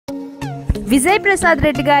విజయ్ ప్రసాద్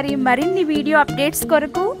రెడ్డి గారి మరిన్ని video updates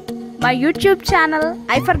కొరకు మా YouTube channel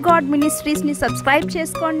I for God మినిస్ట్రీస్ని subscribe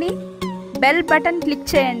చేసుకోండి, బెల్ బటన్ క్లిక్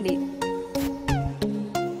చేయండి.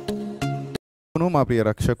 మా ప్రియ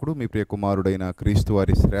రక్షకుడు మీ ప్రియ కుమారుడైన క్రీస్తు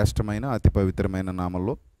వారి శ్రేష్టమైన అతి పవిత్రమైన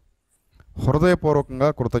నామంలో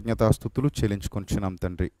హృదయపూర్వకంగా కృతజ్ఞతాస్తుతులు చెల్లించుకొనిచున్నాం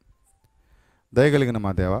తండ్రి. దయగలిగిన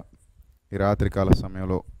మా దేవ, ఈ రాత్రికాల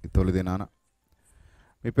సమయంలో ఈ తొలి దినాన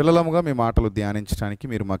మీ పిల్లలముగా మీ మాటలు ధ్యానించడానికి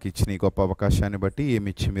మీరు మాకు ఇచ్చిన ఈ గొప్ప అవకాశాన్ని బట్టి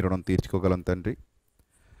ఏమిచ్చి మీ రుణం తీర్చుకోగలం తండ్రి.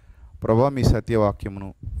 ప్రభా, మీ సత్యవాక్యమును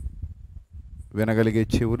వినగలిగే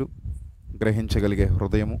చెవులు, గ్రహించగలిగే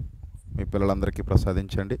హృదయము మీ పిల్లలందరికీ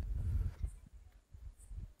ప్రసాదించండి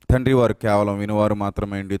తండ్రి. వారు కేవలం వినువారు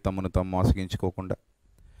మాత్రమే ఉండి తమను తాము మోసగించుకోకుండా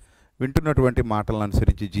వింటున్నటువంటి మాటలను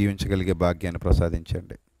అనుసరించి జీవించగలిగే భాగ్యాన్ని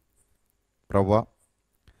ప్రసాదించండి. ప్రభువా,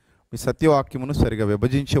 మీ సత్యవాక్యమును సరిగా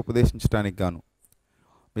విభజించి ఉపదేశించడానికి గాను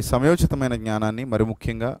మీ సమయోచితమైన జ్ఞానాన్ని, మరి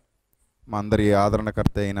ముఖ్యంగా మా అందరి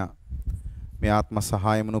ఆదరణకర్త అయిన మీ ఆత్మ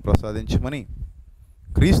సహాయమును ప్రసాదించమని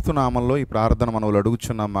క్రీస్తు నామంలో ఈ ప్రార్థన మనవులు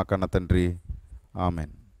అడుగుచున్నాం మా కన్న తండ్రి,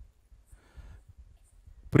 ఆమెన్.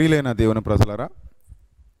 ప్రియులైన దేవుని ప్రజలరా,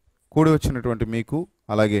 కూడి వచ్చినటువంటి మీకు,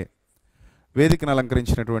 అలాగే వేదికను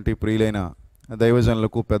అలంకరించినటువంటి ప్రియులైన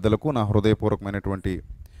దైవజనులకు, పెద్దలకు నా హృదయపూర్వకమైనటువంటి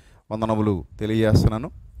వందనములు తెలియజేస్తున్నాను.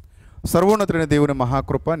 సర్వోన్నతుడైన దేవుని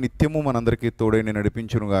మహాకృప నిత్యము మనందరికీ తోడైన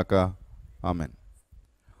నడిపించునుగాక, ఆమెన్.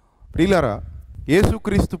 ప్రియులారా,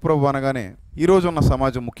 యేసుక్రీస్తు ప్రభు అనగానే ఈరోజు ఉన్న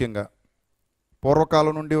సమాజం, ముఖ్యంగా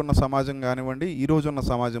పూర్వకాలం నుండి ఉన్న సమాజం కానివ్వండి, ఈరోజు ఉన్న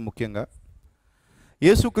సమాజం ముఖ్యంగా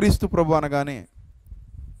యేసుక్రీస్తు ప్రభు అనగానే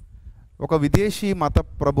ఒక విదేశీ మత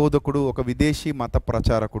ప్రబోధకుడు, ఒక విదేశీ మత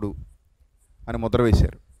ప్రచారకుడు అని ముద్ర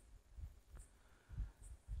వేశారు.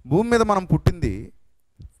 భూమి మీద మనం పుట్టింది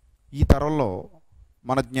ఈ తరంలో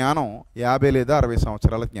మన జ్ఞానం 50 లేదా 60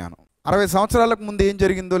 సంవత్సరాల జ్ఞానం. 60 సంవత్సరాలకు ముందు ఏం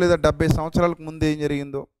జరిగిందో, లేదా 70 సంవత్సరాలకు ముందు ఏం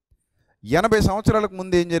జరిగిందో, 80 సంవత్సరాలకు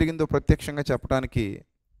ముందు ఏం జరిగిందో ప్రత్యక్షంగా చెప్పడానికి,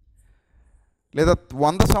 లేదా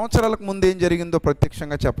 100 సంవత్సరాలకు ముందు ఏం జరిగిందో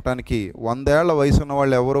ప్రత్యక్షంగా చెప్పడానికి 100 ఏళ్ల వయసు ఉన్న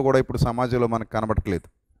వాళ్ళు ఎవరు కూడా ఇప్పుడు సమాజంలో మనకు కనబడట్లేదు.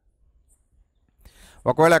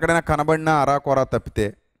 ఒకవేళ ఎక్కడైనా కనబడినా అరాకొరా తప్పితే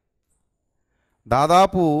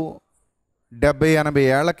దాదాపు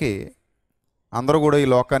 70-80 ఏళ్ళకి అందరూ కూడా ఈ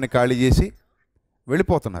లోకాన్ని ఖాళీ చేసి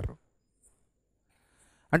వెళ్ళిపోతున్నారు.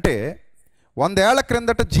 అంటే 100 ఏళ్ల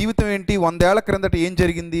క్రిందట జీవితం ఏంటి, 100 ఏళ్ల క్రిందట ఏం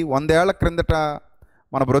జరిగింది, 100 ఏళ్ల క్రిందట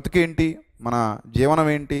మన బ్రతుకేంటి, మన జీవనం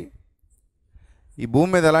ఏంటి, ఈ భూమి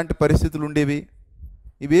మీద ఎలాంటి పరిస్థితులు ఉండేవి,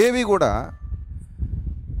 ఇవేవి కూడా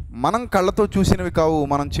మనం కళ్ళతో చూసినవి కావు,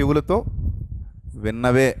 మనం చెవులతో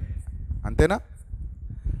విన్నవే. అంతేనా?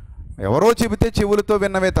 ఎవరో చెబితే చెవులతో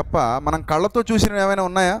విన్నవే తప్ప మనం కళ్ళతో చూసినవి ఏమైనా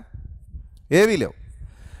ఉన్నాయా? ఏవీ లేవు.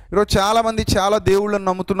 ఈరోజు చాలామంది చాలా దేవుళ్ళని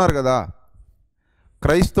నమ్ముతున్నారు కదా.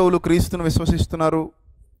 క్రైస్తవులు క్రీస్తును విశ్వసిస్తున్నారు,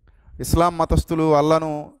 ఇస్లాం మతస్థులు అల్లాను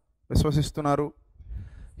విశ్వసిస్తున్నారు,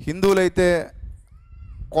 హిందువులైతే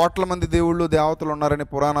కోట్ల మంది దేవుళ్ళు దేవతలు ఉన్నారని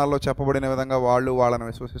పురాణాల్లో చెప్పబడిన విధంగా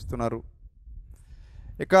వాళ్ళని విశ్వసిస్తున్నారు.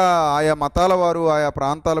 ఇక ఆయా మతాల వారు, ఆయా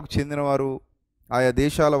ప్రాంతాలకు చెందినవారు, ఆయా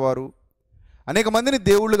దేశాల వారు అనేక మందిని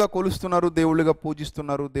దేవుళ్ళుగా కొలుస్తున్నారు, దేవుళ్ళుగా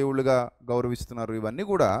పూజిస్తున్నారు, దేవుళ్ళుగా గౌరవిస్తున్నారు. ఇవన్నీ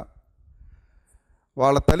కూడా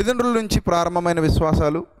వాళ్ళ తల్లిదండ్రుల నుంచి ప్రారంభమైన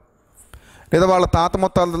విశ్వాసాలు, లేదా వాళ్ళ తాత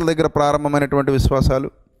ముత్తాతల దగ్గర ప్రారంభమైనటువంటి విశ్వాసాలు.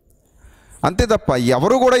 అంతే తప్ప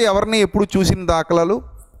ఎవరు కూడా ఎవరిని ఎప్పుడు చూసిన దాఖలాలు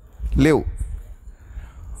లేవు.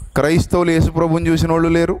 క్రైస్తవులు యేసుప్రభుని చూసిన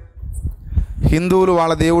వాళ్ళు లేరు, హిందువులు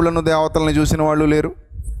వాళ్ళ దేవుళ్ళను దేవతలను చూసిన వాళ్ళు లేరు,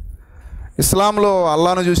 ఇస్లాంలో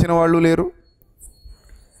అల్లాను చూసిన వాళ్ళు లేరు.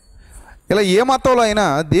 ఇలా ఏ మతంలో అయినా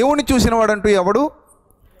దేవుణ్ణి చూసిన వాడంటూ ఎవడు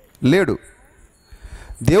లేడు.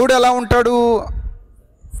 దేవుడు ఎలా ఉంటాడు,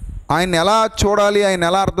 ఆయన ఎలా చూడాలి, ఆయన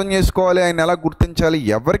ఎలా అర్థం చేసుకోవాలి, ఆయన ఎలా గుర్తించాలి,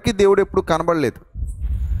 ఎవరికి దేవుడు ఎప్పుడు కనబడలేదు.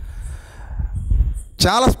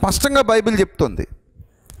 చాలా స్పష్టంగా బైబిల్ చెప్తుంది,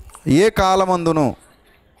 ఏ కాలమందును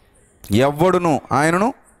ఎవ్వడును ఆయనను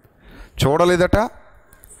చూడలేదట,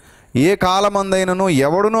 ఏ కాలమందైనను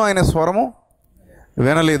ఎవడును ఆయన స్వరము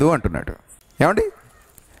వినలేదు అంటున్నాడు. ఏమండి?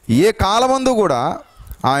 ఏ కాలమందు కూడా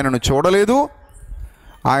ఆయనను చూడలేదు,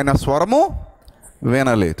 ఆయన స్వరము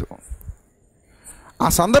వినలేదు. ఆ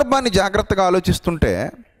సందర్భాన్ని జాగ్రత్తగా ఆలోచిస్తుంటే,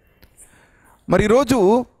 మరి ఈరోజు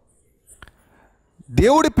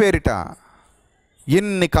దేవుడి పేరిట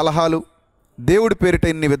ఎన్ని కలహాలు, దేవుడి పేరిట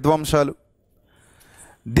ఎన్ని విధ్వంసాలు,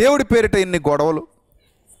 దేవుడి పేరిట ఎన్ని గొడవలు,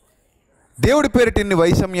 దేవుడి పేరిట ఎన్ని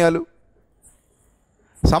వైషమ్యాలు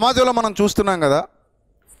సమాజంలో మనం చూస్తున్నాం కదా.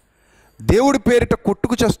 దేవుడి పేరిట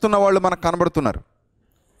కొట్టుకు చేస్తున్న వాళ్ళు మనకు కనబడుతున్నారు.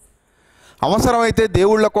 అవసరమైతే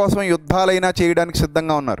దేవుళ్ళ కోసం యుద్ధాలైనా చేయడానికి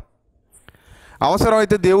సిద్ధంగా ఉన్నారు,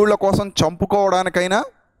 అవసరమైతే దేవుళ్ళ కోసం చంపుకోవడానికైనా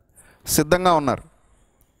సిద్ధంగా ఉన్నారు.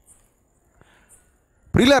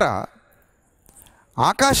 ప్రియులారా,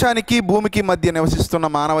 ఆకాశానికి భూమికి మధ్య నివసిస్తున్న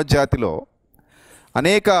మానవ జాతిలో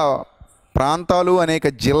అనేక ప్రాంతాలు, అనేక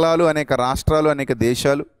జిల్లాలు, అనేక రాష్ట్రాలు, అనేక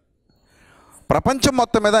దేశాలు, ప్రపంచం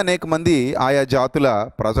మొత్తం మీద అనేక మంది ఆయా జాతుల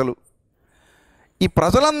ప్రజలు. ఈ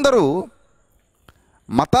ప్రజలందరూ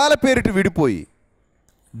మతాల పేరిట విడిపోయి,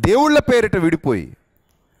 దేవుళ్ళ పేరిట విడిపోయి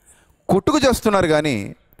కొట్టుకు చేస్తున్నారు. కానీ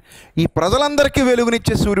ఈ ప్రజలందరికీ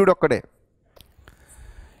వెలుగునిచ్చే సూర్యుడు ఒక్కడే.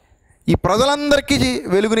 ఈ ప్రజలందరికీ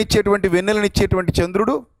వెలుగునిచ్చేటువంటి, వెన్నెలనిచ్చేటువంటి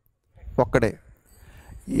చంద్రుడు ఒక్కడే.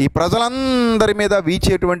 ఈ ప్రజలందరి మీద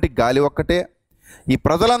వీచేటువంటి గాలి ఒక్కటే. ఈ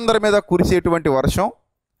ప్రజలందరి మీద కురిసేటువంటి వర్షం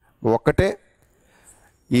ఒక్కటే.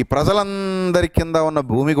 ఈ ప్రజలందరి కింద ఉన్న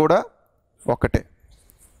భూమి కూడా ఒక్కటే.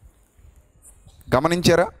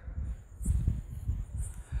 గమనించారా?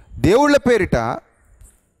 దేవుళ్ళ పేరిట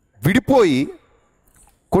విడిపోయి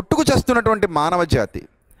కొట్టుకు చేస్తున్నటువంటి మానవ జాతి,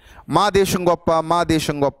 మా దేశం గొప్ప, మా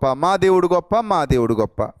దేశం గొప్ప, మా దేవుడు గొప్ప, మా దేవుడు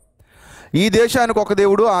గొప్ప, ఈ దేశానికి ఒక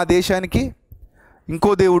దేవుడు, ఆ దేశానికి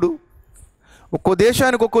ఇంకో దేవుడు, ఒక్కో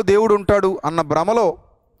దేశానికి ఒక్కో దేవుడు ఉంటాడు అన్న భ్రమలో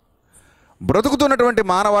బ్రతుకుతున్నటువంటి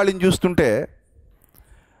మానవాళిని చూస్తుంటే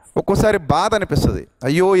ఒక్కోసారి బాధ అనిపిస్తుంది.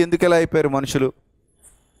 అయ్యో, ఎందుకు ఇలా అయిపోయారు మనుషులు?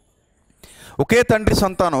 ఒకే తండ్రి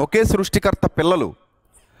సంతానం, ఒకే సృష్టికర్త పిల్లలు,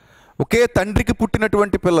 ఒకే తండ్రికి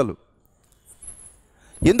పుట్టినటువంటి పిల్లలు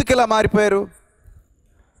ఎందుకు ఇలా మారిపోయారు?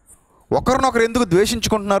 ఒకరినొకరు ఎందుకు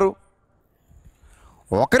ద్వేషించుకుంటున్నారు?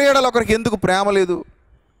 ఒకరి ఎడల ఒకరికి ఎందుకు ప్రేమ లేదు?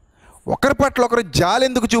 ఒకరి పట్ల ఒకరు జాలి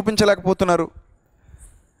ఎందుకు చూపించలేకపోతున్నారు?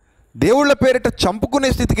 దేవుళ్ళ పేరిట చంపుకునే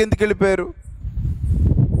స్థితికి ఎందుకు వెళ్ళిపోయారు?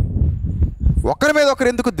 ఒకరి మీద ఒకరు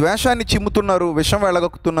ఎందుకు ద్వేషాన్ని చిమ్ముతున్నారు, విషం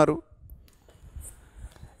వెళ్ళగక్కుతున్నారు?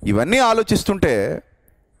 ఇవన్నీ ఆలోచిస్తుంటే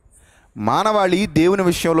మానవాళి దేవుని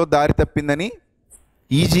విషయంలో దారి తప్పిందని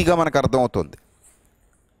ఈజీగా మనకు అర్థమవుతుంది.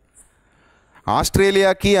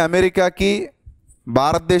 ఆస్ట్రేలియాకి, అమెరికాకి,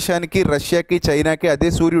 భారతదేశానికి, రష్యాకి, చైనాకి అదే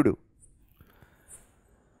సూర్యుడు.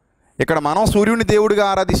 ఇక్కడ మనం సూర్యుని దేవుడిగా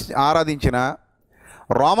ఆరాధించిన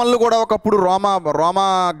రోమన్లు కూడా ఒకప్పుడు, రోమా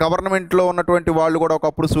గవర్నమెంట్లో ఉన్నటువంటి వాళ్ళు కూడా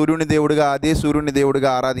ఒకప్పుడు సూర్యుని దేవుడిగా, అదే సూర్యుని దేవుడిగా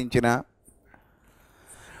ఆరాధించిన,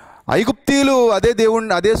 ఐగుప్తీయులు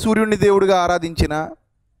అదే సూర్యుని దేవుడిగా ఆరాధించిన,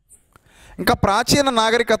 ఇంకా ప్రాచీన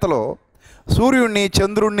నాగరికతలో సూర్యుడిని,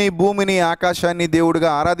 చంద్రుణ్ణి, భూమిని, ఆకాశాన్ని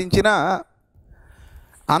దేవుడిగా ఆరాధించిన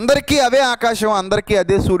అందరికీ అవే ఆకాశం, అందరికీ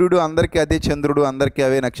అదే సూర్యుడు, అందరికీ అదే చంద్రుడు, అందరికీ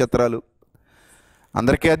అవే నక్షత్రాలు,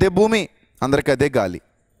 అందరికీ అదే భూమి, అందరికీ అదే గాలి.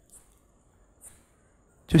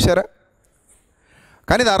 చూసారా?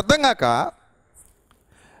 కానీ ఇది అర్థం కాక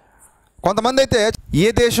కొంతమంది అయితే ఏ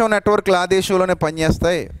దేశం నెట్వర్క్లు ఆ దేశంలోనే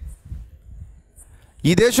పనిచేస్తాయి,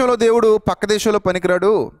 ఈ దేశంలో దేవుడు పక్క దేశంలో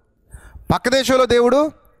పనికిరాడు, పక్క దేశంలో దేవుడు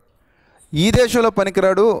ఈ దేశంలో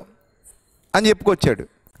పనికిరాడు అని చెప్పుకొచ్చాడు.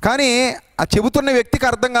 కానీ ఆ చెబుతున్న వ్యక్తికి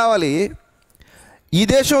అర్థం కావాలి, ఈ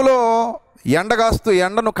దేశంలో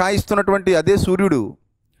ఎండను కాయిస్తున్నటువంటి అదే సూర్యుడు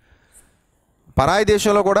పరాయి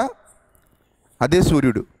దేశంలో కూడా అదే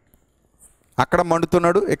సూర్యుడు. అక్కడ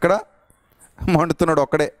మండుతున్నాడు, ఇక్కడ మండుతున్నాడు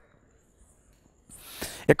ఒక్కడే.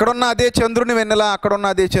 ఎక్కడున్న అదే చంద్రుని వెన్నెల,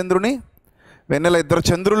 అక్కడున్న అదే చంద్రుని వెన్నెల. ఇద్దరు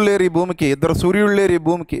చంద్రులు లేరు ఈ భూమికి, ఇద్దరు సూర్యుడు లేరు ఈ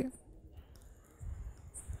భూమికి.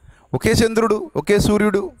 ఒకే చంద్రుడు, ఒకే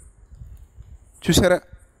సూర్యుడు. చూసారా?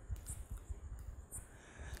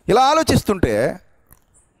 ఇలా ఆలోచిస్తుంటే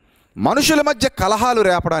మనుషుల మధ్య కలహాలు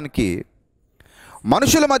రేపడానికి,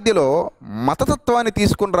 మనుషుల మధ్యలో మతతత్వాన్ని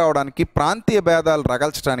తీసుకుని రావడానికి, ప్రాంతీయ భేదాలు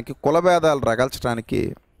రగల్చడానికి, కుల భేదాలు రగల్చడానికి,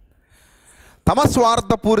 తమ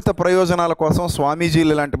స్వార్థపూరిత ప్రయోజనాల కోసం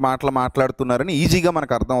స్వామీజీలు ఇలాంటి మాటలు మాట్లాడుతున్నారని ఈజీగా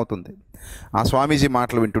మనకు అర్థమవుతుంది ఆ స్వామీజీ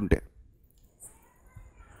మాటలు వింటుంటే.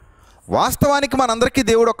 వాస్తవానికి మనందరికీ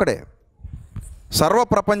దేవుడు ఒక్కడే, సర్వ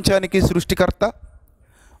ప్రపంచానికి సృష్టికర్త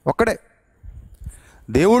ఒక్కడే.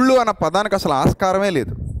 దేవుళ్ళు అన్న పదానికి అసలు ఆస్కారమే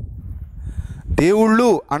లేదు, దేవుళ్ళు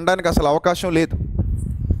అనడానికి అసలు అవకాశం లేదు.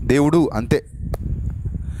 దేవుడు అంతే,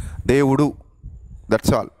 దేవుడు,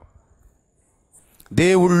 దట్స్ ఆల్.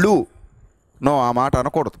 దేవుళ్ళు నో, ఆ మాట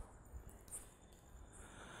అనకూడదు.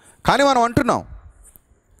 కానీ మనం అంటున్నాం.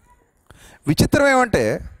 విచిత్రం ఏమంటే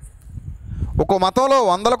ఒక్కో మతంలో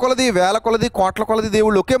వందల కొలది, వేల కొలది, కోట్ల కొలది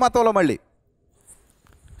దేవుళ్ళు ఒకే మతంలో. మళ్ళీ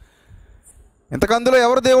ఇంతకందులో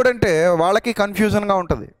ఎవరు దేవుడు అంటే వాళ్ళకి కన్ఫ్యూజన్గా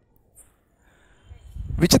ఉంటుంది.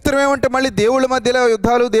 విచిత్రం ఏమంటే మళ్ళీ దేవుళ్ళ మధ్యలో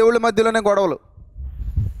యుద్ధాలు, దేవుళ్ళ మధ్యలోనే గొడవలు,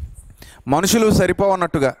 మనుషులు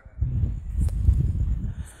సరిపోవన్నట్టుగా.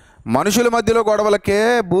 మనుషుల మధ్యలో గొడవలకే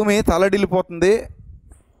భూమి తలడిల్లిపోతుంది,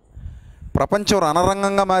 ప్రపంచం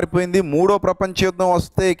రణరంగంగా మారిపోయింది. మూడో ప్రపంచ యుద్ధం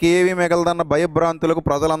వస్తే ఏమీ మిగలదన్న భయభ్రాంతులకు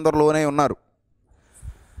ప్రజలందరిలోనే ఉన్నారు.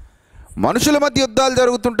 మనుషుల మధ్య యుద్ధాలు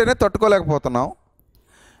జరుగుతుంటేనే తట్టుకోలేకపోతున్నాం.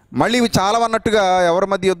 మళ్ళీ ఇవి చాలా అన్నట్టుగా ఎవరి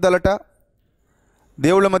మధ్య యుద్ధాలట?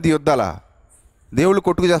 దేవుళ్ళ మధ్య యుద్ధాలా? దేవుళ్ళు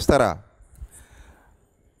కొట్టుకు చేస్తారా?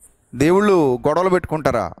 దేవుళ్ళు గొడవలు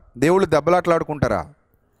పెట్టుకుంటారా? దేవుళ్ళు దెబ్బలాట్లాడుకుంటారా?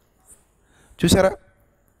 చూసారా,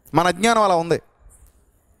 మన అజ్ఞానం అలా ఉంది.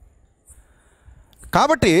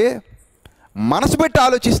 కాబట్టి మనసు పెట్టి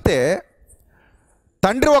ఆలోచిస్తే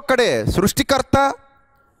తండ్రి ఒక్కడే, సృష్టికర్త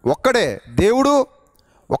ఒక్కడే, దేవుడు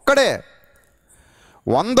ఒక్కడే.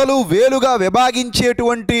 వందలు వేలుగా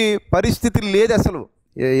విభాగించేటువంటి పరిస్థితి లేదు, అసలు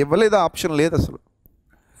ఇవ్వలేదు, ఆప్షన్ లేదు అసలు.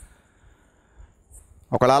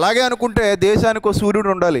 ఒకళ్ళు అలాగే అనుకుంటే దేశానికో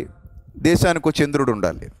సూర్యుడు ఉండాలి, దేశానికో చంద్రుడు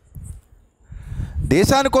ఉండాలి.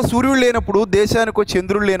 దేశానికో సూర్యుడు లేనప్పుడు, దేశానికో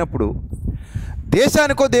చంద్రుడు లేనప్పుడు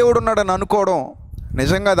దేశానికో దేవుడు ఉన్నాడని అనుకోవడం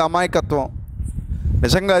నిజంగా అది అమాయకత్వం,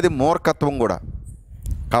 నిజంగా అది మూర్ఖత్వం కూడా.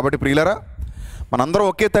 కాబట్టి ప్రియులరా, మనందరం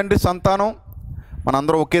ఒకే తండ్రి సంతానం,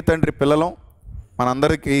 మనందరం ఒకే తండ్రి పిల్లలం,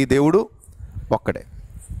 మనందరికీ దేవుడు ఒక్కడే.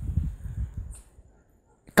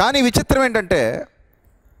 కానీ విచిత్రం ఏంటంటే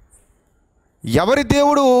ఎవరి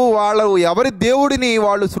దేవుడిని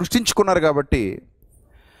వాళ్ళు సృష్టించుకున్నారు. కాబట్టి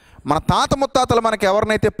మన తాత ముత్తాతలు మనకి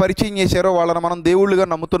ఎవరినైతే పరిచయం చేశారో వాళ్ళని మనం దేవుళ్ళుగా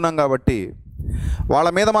నమ్ముతున్నాం. కాబట్టి వాళ్ళ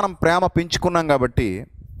మీద మనం ప్రేమ పెంచుకున్నాం. కాబట్టి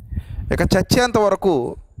ఇక చచ్చేంత వరకు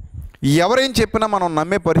ఎవరేం చెప్పినా మనం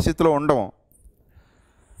నమ్మే పరిస్థితిలో ఉండము.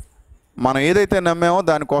 మనం ఏదైతే నమ్మామో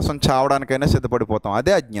దానికోసం చావడానికైనా సిద్ధపడిపోతాం.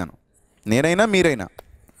 అదే అజ్ఞానం. నేనైనా మీరైనా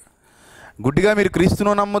గుడ్డిగా మీరు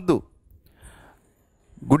క్రీస్తును నమ్మొద్దు,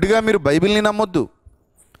 గుడ్డిగా మీరు బైబిల్ని నమ్మొద్దు,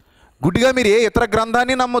 గుడ్డిగా మీరు ఏ ఇతర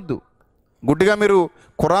గ్రంథాన్ని నమ్మొద్దు, గుడ్డిగా మీరు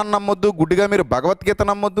ఖురాన్ నమ్మొద్దు, గుడ్డిగా మీరు భగవద్గీత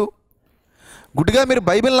నమ్మొద్దు, గుడ్డిగా మీరు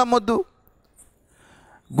బైబిల్ నమ్మొద్దు,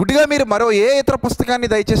 గుడ్డిగా మీరు మరో ఏ ఇతర పుస్తకాన్ని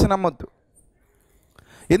దయచేసి నమ్మొద్దు.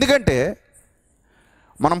 ఎందుకంటే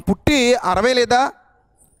మనం పుట్టి 60 లేదా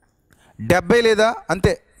 70 లేదా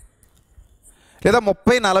అంతే, లేదా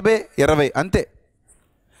 30, 40, 20 అంతే.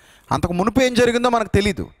 అంతకు మునుపు ఏం జరిగిందో మనకు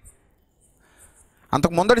తెలీదు,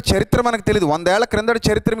 అంతకు ముందటి చరిత్ర మనకు తెలీదు. 100 ఏళ్ల క్రిందటి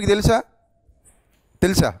చరిత్ర మీకు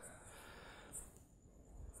తెలుసా?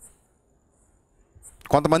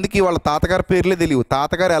 కొంతమందికి వాళ్ళ తాతగారి పేర్లే తెలియవు,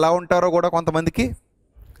 తాతగారు ఎలా ఉంటారో కూడా కొంతమందికి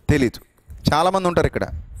తెలీదు. చాలామంది ఉంటారు ఇక్కడ.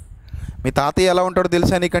 మీ తాతయ్య ఎలా ఉంటాడో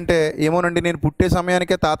తెలుసా నీకంటే, ఏమోనండి నేను పుట్టే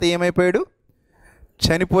సమయానికే తాతయ్య ఏమైపోయాడు,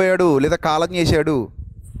 చనిపోయాడు లేదా కాలం చేశాడు.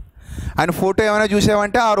 ఆయన ఫోటో ఏమైనా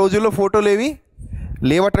చూసామంటే ఆ రోజుల్లో ఫోటోలు ఏవి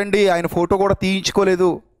లేవటండి, ఆయన ఫోటో కూడా తీయించుకోలేదు.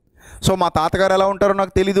 సో మా తాతగారు ఎలా ఉంటారో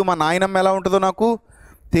నాకు తెలీదు, మా నాయనమ్మ ఎలా ఉంటుందో నాకు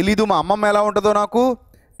తెలీదు, మా అమ్మమ్మ ఎలా ఉంటుందో నాకు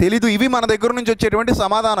తెలీదు. ఇవి మన దగ్గర నుంచి వచ్చేటువంటి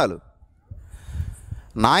సమాధానాలు.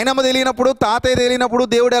 నాయనమ్మ తెలియనప్పుడు, తాతయ్య తెలియనప్పుడు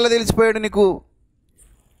దేవుడు ఎలా తెలిసిపోయాడు నీకు?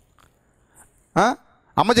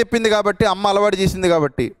 అమ్మ చెప్పింది కాబట్టి, అమ్మ అలవాటు చేసింది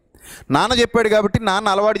కాబట్టి, నాన్న చెప్పాడు కాబట్టి,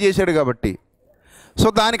 నాన్న అలవాటు చేశాడు కాబట్టి, సో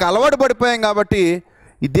దానికి అలవాటు పడిపోయాం. కాబట్టి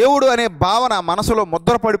ఈ దేవుడు అనే భావన మనసులో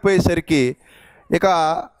ముద్ర పడిపోయేసరికి ఇక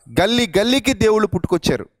గల్లీ గల్లీకి దేవుళ్ళు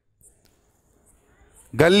పుట్టుకొచ్చారు.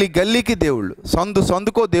 గల్లీ గల్లీకి దేవుళ్ళు, సందు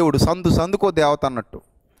సందుకో దేవుడు, సందు సందుకో దేవత అన్నట్టు.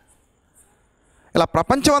 ఇలా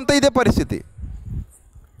ప్రపంచం అంతా ఇదే పరిస్థితి,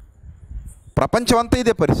 ప్రపంచం అంతా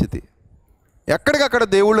ఇదే పరిస్థితి. ఎక్కడికక్కడ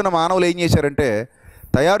దేవుళ్ళను మానవులు ఏం చేశారంటే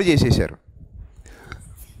తయారు చేసేసారు.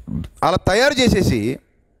 అలా తయారు చేసేసి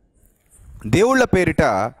దేవుళ్ళ పేరిట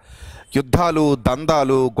యుద్ధాలు,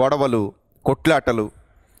 దందాలు, గొడవలు, కొట్లాటలు,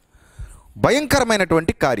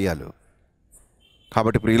 భయంకరమైనటువంటి కార్యాలు.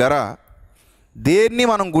 కాబట్టి ప్రియులారా, దేన్ని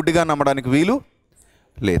మనం గుడ్డిగా నమ్మడానికి వీలు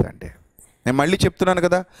లేదండి. నేను మళ్ళీ చెప్తున్నాను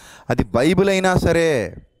కదా, అది బైబిల్ అయినా సరే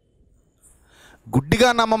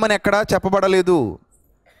గుడ్డిగా నమ్మమని ఎక్కడా చెప్పబడలేదు.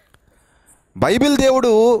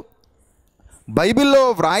 దేవుడు బైబిల్లో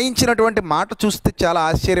వ్రాయించినటువంటి మాట చూస్తే చాలా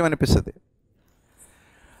ఆశ్చర్యం అనిపిస్తుంది.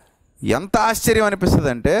 ఎంత ఆశ్చర్యం అనిపిస్తుంది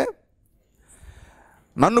అంటే,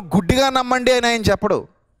 నన్ను గుడ్డిగా నమ్మండి అని ఆయన చెప్పడు.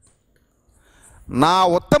 నా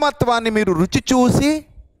ఉత్తమత్వాన్ని మీరు రుచి చూసి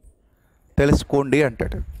తెలుసుకోండి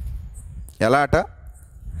అంటాడు. ఎలా అట?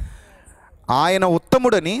 ఆయన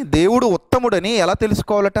ఉత్తముడని, దేవుడు ఉత్తముడని ఎలా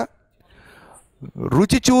తెలుసుకోవాలట?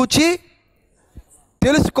 రుచి చూచి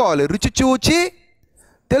తెలుసుకోవాలి, రుచి చూచి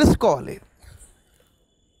తెలుసుకోవాలి.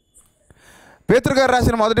 పేతురు గారు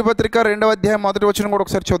రాసిన మొదటి పత్రిక 2వ అధ్యాయం 1వ వచనం కూడా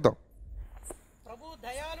ఒకసారి చూద్దాం.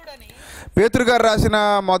 పేతురు గారు రాసిన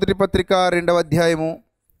మొదటి పత్రిక 2వ అధ్యాయము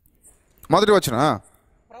 1వ వచనం.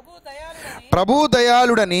 ప్రభు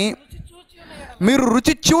దయాళుడని మీరు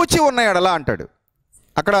రుచి చూచి ఉన్న ఎడల అంటాడు.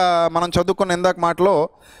 అక్కడ మనం చదువుకున్న ఇందాక మాటలో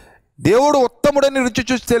దేవుడు ఉత్తముడని రుచి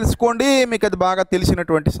చూసి తెలుసుకోండి, మీకు అది బాగా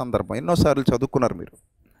తెలిసినటువంటి సందర్భం, ఎన్నోసార్లు చదువుకున్నారు మీరు.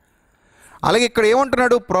 అలాగే ఇక్కడ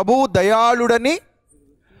ఏమంటున్నాడు? ప్రభువు దయాళుడని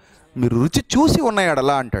మీరు రుచి చూసి ఉన్న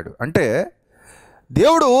ఎడల అంటాడు. అంటే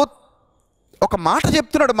దేవుడు ఒక మాట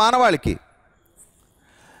చెప్తున్నాడు మానవాళికి.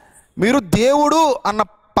 మీరు దేవుడు అన్న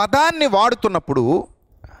పదాన్ని వాడుతున్నప్పుడు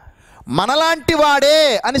మనలాంటి వాడే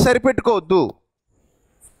అని సరిపెట్టుకోవద్దు.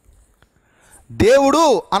 దేవుడు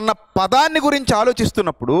అన్న పదాన్ని గురించి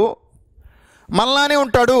ఆలోచిస్తున్నప్పుడు మనలానే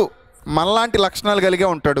ఉంటాడు, మనలాంటి లక్షణాలు కలిగే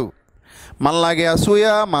ఉంటాడు. మనలాగే అసూయ,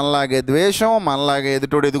 మనలాగే ద్వేషం, మనలాగే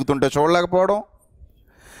ఎదుటోడు ఎదుగుతుంటే చూడలేకపోవడం,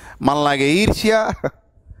 మనలాగే ఈర్ష్య,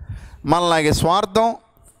 మనలాగే స్వార్థం,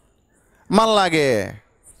 మనలాగే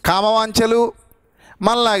కామవాంఛలు,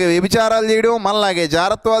 మనలాగే వ్యభిచారాలు చేయడం, మనలాగే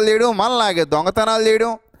జారత్వాలు చేయడం, మనలాగే దొంగతనాలు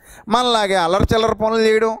చేయడం, మనలాగే అల్లరచిల్లర పనులు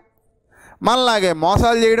చేయడం, మనలాగే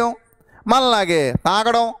మోసాలు చేయడం, మనలాగే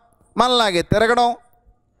తాగడం, మనలాగే తిరగడం,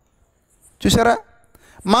 చూసారా,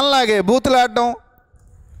 మనలాగే బూతులాడడం,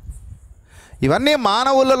 ఇవన్నీ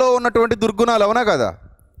మానవులలో ఉన్నటువంటి దుర్గుణాలు, అవునా కదా?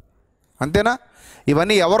 అంతేనా?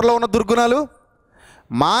 ఇవన్నీ ఎవరిలో ఉన్న దుర్గుణాలు?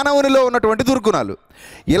 మానవునిలో ఉన్నటువంటి దుర్గుణాలు.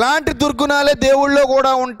 ఇలాంటి దుర్గుణాలే దేవుళ్ళో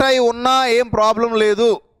కూడా ఉంటాయి. ఉన్నా ఏం ప్రాబ్లం లేదు,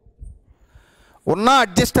 ఉన్నా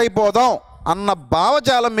అడ్జస్ట్ అయిపోదాం అన్న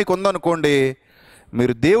భావజాలం మీకు ఉందనుకోండి,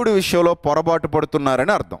 మీరు దేవుడి విషయంలో పొరపాటు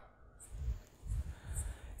పడుతున్నారని అర్థం.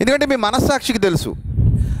 ఎందుకంటే మీ మనస్సాక్షికి తెలుసు,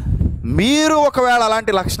 మీరు ఒకవేళ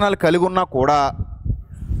అలాంటి లక్షణాలు కలిగి ఉన్నా కూడా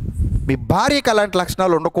మీ భార్యకి అలాంటి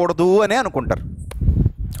లక్షణాలు ఉండకూడదు అని అనుకుంటారు,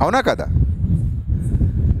 అవునా కదా?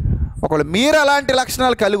 ఒకవేళ మీరు అలాంటి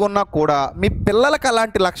లక్షణాలు కలిగి ఉన్నా కూడా మీ పిల్లలకు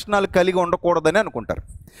అలాంటి లక్షణాలు కలిగి ఉండకూడదని అనుకుంటారు.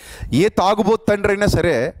 ఏ తాగుబోతు తండ్రి అయినా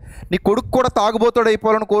సరే, నీ కొడుకు కూడా తాగుబోతుడు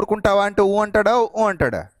అయిపోవాలని కోరుకుంటావా అంటే ఊ అంటాడా? ఊ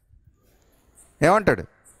అంటాడా? ఏమంటాడు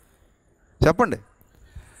చెప్పండి?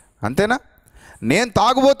 అంతేనా? నేను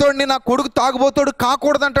తాగుబోతోడిని, నా కొడుకు తాగుబోతోడు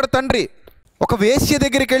కాకూడదంటాడు తండ్రి. ఒక వేశ్య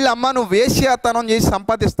దగ్గరికి వెళ్ళి, అమ్మ నువ్వు వేశ్యాతనం చేసి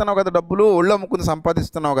సంపాదిస్తున్నావు కదా, డబ్బులు ఒళ్ళు అమ్ముకుని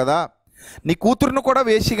సంపాదిస్తున్నావు కదా, నీ కూతురును కూడా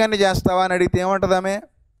వేశ్యగానే చేస్తావా అని అడిగితే ఏమంటుంది ఆమె?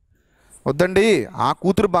 వద్దండి, ఆ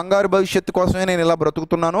కూతురు బంగారు భవిష్యత్తు కోసమే నేను ఇలా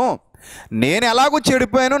బ్రతుకుతున్నాను, నేను ఎలాగో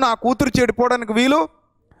చెడిపోయాను, నా కూతురు చెడిపోవడానికి వీలు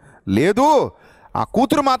లేదు, ఆ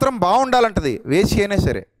కూతురు మాత్రం బాగుండాలంటది, వేశ్య అయినా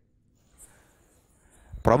సరే.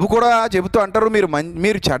 ప్రభు కూడా చెబుతూ అంటారు,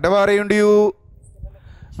 మీరు చెడ్డవారేయుండి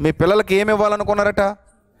మీ పిల్లలకి ఏమి ఇవ్వాలనుకున్నారట?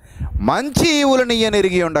 మంచి ఈవులను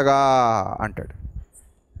ఇయ్యనెరిగి ఉండగా అంటాడు.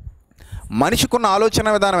 మనిషికున్న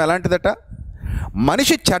ఆలోచన విధానం ఎలాంటిదట?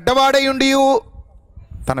 మనిషి చెడ్డవాడేయుండి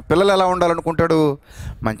తన పిల్లలు ఎలా ఉండాలనుకుంటాడు?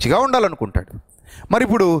 మంచిగా ఉండాలనుకుంటాడు. మరి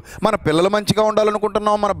ఇప్పుడు మన పిల్లలు మంచిగా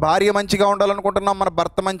ఉండాలనుకుంటున్నాం, మన భార్య మంచిగా ఉండాలనుకుంటున్నాం, మన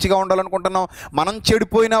భర్త మంచిగా ఉండాలనుకుంటున్నాం, మనం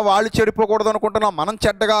చెడిపోయినా వాళ్ళు చెడిపోకూడదు అనుకుంటున్నాం, మనం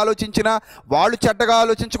చెడ్డగా ఆలోచించినా వాళ్ళు చెడ్డగా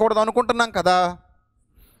ఆలోచించకూడదు అనుకుంటున్నాం కదా,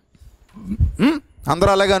 అందరూ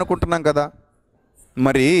అలాగే అనుకుంటున్నాం కదా.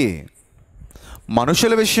 మరి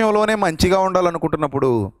మనుషుల విషయంలోనే మంచిగా ఉండాలనుకుంటున్నప్పుడు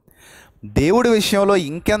దేవుడి విషయంలో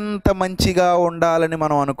ఇంకెంత మంచిగా ఉండాలని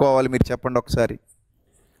మనం అనుకోవాలి? మీరు చెప్పండి ఒకసారి,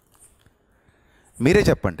 మీరే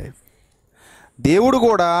చెప్పండి. దేవుడు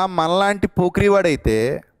కూడా మనలాంటి పోకిరివాడైతే,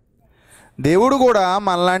 దేవుడు కూడా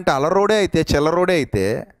మనలాంటి అలరోడే అయితే, చిల్లరోడే అయితే,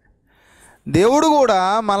 దేవుడు కూడా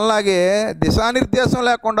మనలాగే దిశానిర్దేశం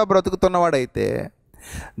లేకుండా బ్రతుకుతున్నవాడైతే,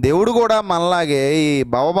 దేవుడు కూడా మనలాగే ఈ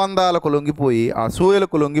భవబంధాలకు లొంగిపోయి,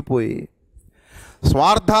 అసూయలకు లొంగిపోయి,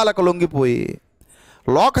 స్వార్థాలకు లొంగిపోయి,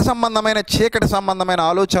 లోక సంబంధమైన చీకటి సంబంధమైన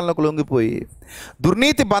ఆలోచనలకు లొంగిపోయి,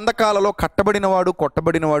 దుర్నీతి బంధకాలలో కట్టబడినవాడు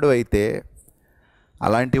కొట్టబడినవాడు అయితే,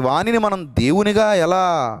 అలాంటి వాణిని మనం దేవునిగా ఎలా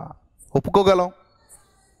ఒప్పుకోగలం?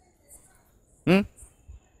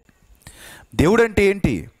 దేవుడంటే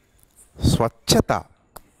ఏంటి? స్వచ్ఛత.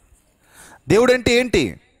 దేవుడంటే ఏంటి?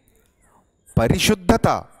 పరిశుద్ధత.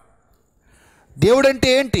 దేవుడంటే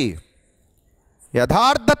ఏంటి?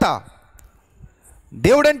 యథార్థత.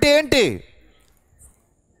 దేవుడంటే ఏంటి?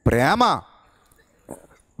 ప్రేమ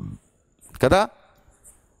కదా.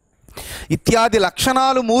 ఇత్యాది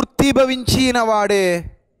లక్షణాలు మూర్తిభవించిన వాడే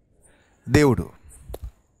దేవుడు.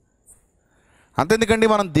 అంతెందుకండి,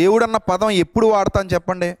 మనం దేవుడు అన్న పదం ఎప్పుడు వాడతాం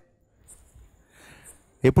చెప్పండి?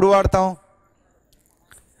 ఎప్పుడు వాడతాం?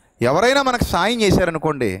 ఎవరైనా మనకు సాయం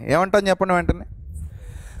చేశారనుకోండి, ఏమంటాం చెప్పండి? వెంటనే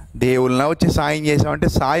దేవుళ్ళ వచ్చి సాయం చేసామంటే,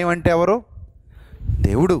 సాయం అంటే ఎవరు?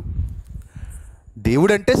 దేవుడు.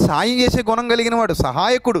 దేవుడు అంటే సాయం చేసే గుణం కలిగిన వాడు,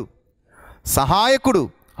 సహాయకుడు, సహాయకుడు,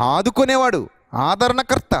 ఆదుకునేవాడు,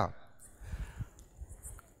 ఆదరణకర్త,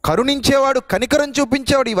 కరుణించేవాడు, కనికరం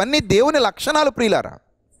చూపించేవాడు. ఇవన్నీ దేవుని లక్షణాలు ప్రియులారా.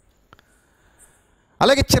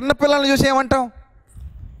 అలాగే చిన్నపిల్లల్ని చూసి ఏమంటాం?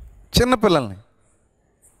 చిన్నపిల్లల్ని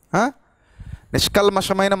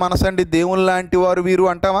నిష్కల్మషమైన మనసండి, దేవుని లాంటి వారు వీరు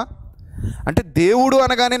అంటామా? అంటే దేవుడు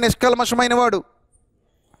అనగానే నిష్కల్మషమైన వాడు.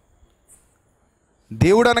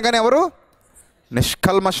 దేవుడు అనగానే ఎవరు?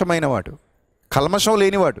 నిష్కల్మషమైన వాడు, కల్మషం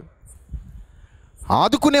లేనివాడు,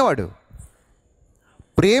 ఆదుకునేవాడు,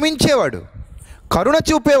 ప్రేమించేవాడు, కరుణ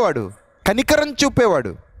చూపేవాడు, కనికరం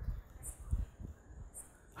చూపేవాడు.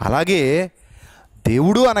 అలాగే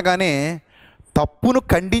దేవుడు అనగానే తప్పును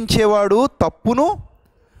ఖండించేవాడు, తప్పును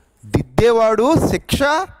దిద్దేవాడు, శిక్ష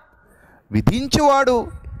విధించేవాడు.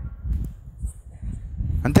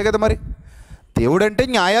 అంతే కదా. మరి దేవుడంటే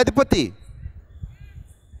న్యాయాధిపతి.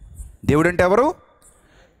 దేవుడు అంటే ఎవరు?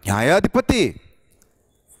 న్యాయాధిపతి,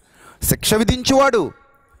 శిక్ష విధించేవాడు,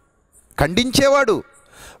 ఖండించేవాడు,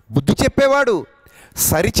 బుద్ధి చెప్పేవాడు,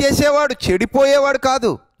 సరిచేసేవాడు, చెడిపోయేవాడు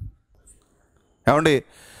కాదు. ఏమండి,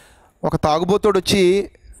 ఒక తాగుబోతుడు వచ్చి,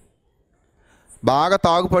 బాగా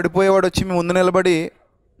తాగు పడిపోయేవాడు వచ్చి మీ ముందు నిలబడి,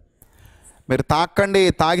 మీరు తాకండి,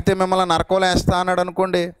 తాగితే మిమ్మల్ని నరకంలో వేస్తా అన్నాడు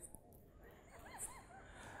అనుకోండి,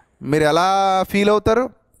 మీరు ఎలా ఫీల్ అవుతారు?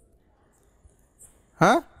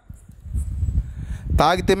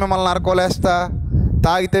 తాగితే మిమ్మల్ని నరకంలో వేస్తా,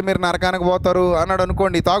 తాగితే మీరు నరకానికి పోతారు అన్నాడు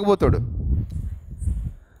అనుకోండి తాగుబోతాడు.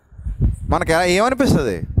 మనకి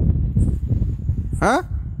ఏమనిపిస్తుంది?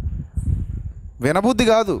 వినబుద్ధి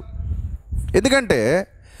కాదు. ఎందుకంటే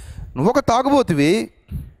నువ్వు ఒక తాగుబోతువి,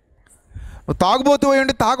 నువ్వు తాగుబోతు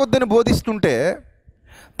అయ్యండి తాగొద్దని బోధిస్తుంటే,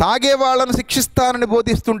 తాగే వాళ్ళను శిక్షిస్తానని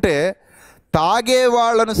బోధిస్తుంటే, తాగే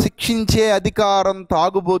వాళ్ళను శిక్షించే అధికారం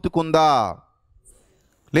తాగుబోతుకుందా?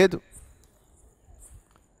 లేదు.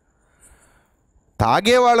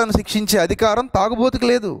 తాగే వాళ్ళను శిక్షించే అధికారం తాగుబోతుకు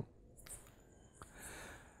లేదు.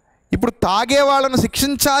 ఇప్పుడు తాగే వాళ్ళను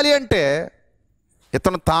శిక్షించాలి అంటే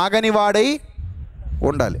ఇతను తాగని వాడై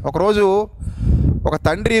ఉండాలి. ఒకరోజు ఒక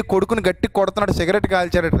తండ్రి కొడుకుని గట్టి కొడుతున్నాడు, సిగరెట్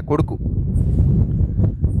కాల్చాడట కొడుకు.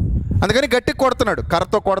 అందుకని గట్టి కొడుతున్నాడు,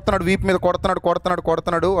 కర్రతో కొడుతున్నాడు, వీపు మీద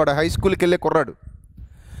కొడుతున్నాడు. వాడు హై స్కూల్కి వెళ్ళే కుర్రాడు,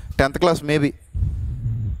 10th క్లాస్ మేబీ.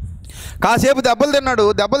 కాసేపు దెబ్బలు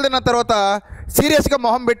తిన్న తర్వాత సీరియస్గా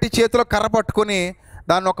మొహం పెట్టి చేతిలో కర్ర పట్టుకొని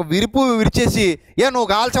దాన్ని ఒక విరిచేసి, నువ్వు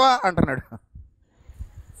కాల్చవా అంటున్నాడు.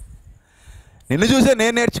 నిన్ను చూసే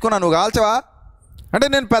నేను నేర్చుకున్నా, నువ్వు కాల్చవా అంటే,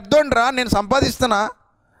 నేను పెద్దోండ్రా, నేను సంపాదిస్తున్నా,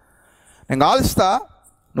 నేను కాల్స్తా,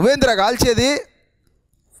 నువ్వేందిరా కాల్చేది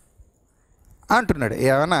అంటున్నాడు.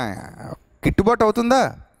 ఏమన్నా గిట్టుబాటు అవుతుందా?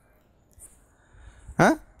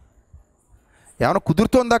 ఏమైనా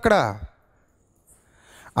కుదురుతోంది అక్కడ?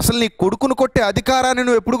 అసలు నీ కొడుకును కొట్టే అధికారాన్ని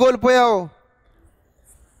నువ్వు ఎప్పుడు కోల్పోయావు?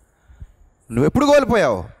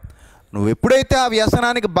 నువ్వు ఎప్పుడైతే ఆ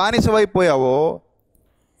వ్యసనానికి బానిసవైపోయావో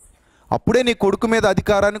అప్పుడే నీ కొడుకు మీద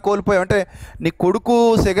అధికారాన్ని కోల్పోయావు. అంటే నీ కొడుకు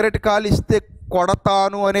సిగరెట్ కాలిస్తే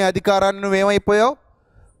కొడతాను అనే అధికారాన్ని నువ్వేమైపోయావు?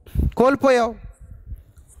 కోల్పోయావు.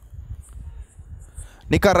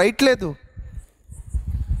 నీకు ఆ రైట్ లేదు.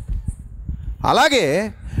 అలాగే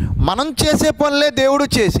మనం చేసే పనులే దేవుడు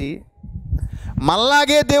చేసి,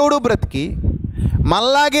 మనలాగే దేవుడు బ్రతికి,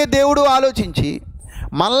 మనలాగే దేవుడు ఆలోచించి,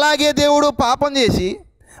 మనలాగే దేవుడు పాపం చేసి,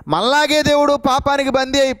 మనలాగే దేవుడు పాపానికి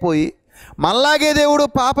బందీ అయిపోయి, మనలాగే దేవుడు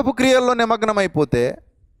పాపపు క్రియల్లో నిమగ్నమైపోతే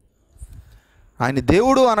ఆయన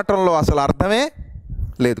దేవుడు అనటంలో అసలు అర్థమే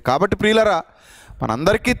లేదు. కాబట్టి ప్రియులరా,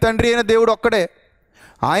 మనందరికీ తండ్రి అయిన దేవుడు ఒక్కడే.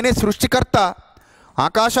 ఆయనే సృష్టికర్త.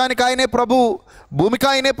 ఆకాశానికి ఆయనే ప్రభు, భూమికి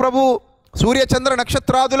ఆయనే ప్రభు, సూర్యచంద్ర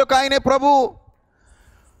నక్షత్రాదులకు ఆయనే ప్రభు,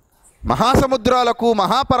 మహాసముద్రాలకు,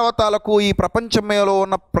 మహాపర్వతాలకు, ఈ ప్రపంచంలో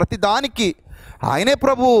ఉన్న ప్రతిదానికి ఆయనే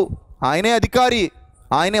ప్రభు, ఆయనే అధికారి,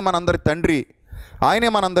 ఆయనే మనందరి తండ్రి, ఆయనే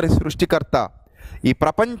మనందరి సృష్టికర్త. ఈ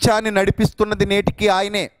ప్రపంచాన్ని నడిపిస్తున్నది నేటికి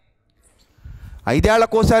ఆయనే. 5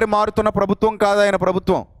 ఏళ్లకోసారి మారుతున్న ప్రభుత్వం కాదు ఆయన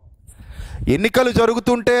ప్రభుత్వం. ఎన్నికలు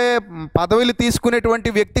జరుగుతుంటే పదవులు తీసుకునేటువంటి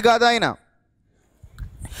వ్యక్తి కాదు ఆయన.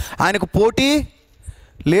 ఆయనకు పోటీ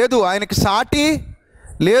లేదు, ఆయనకి సాటి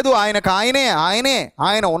లేదు.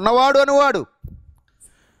 ఆయన ఉన్నవాడు అనువాడు.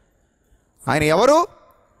 ఆయన ఎవరు?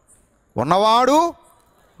 ఉన్నవాడు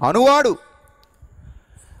అనువాడు.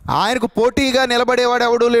 ఆయనకు పోటీగా నిలబడేవాడు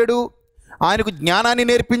ఎవడూ లేడు. ఆయనకు జ్ఞానాన్ని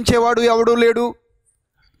నేర్పించేవాడు ఎవడూ లేడు.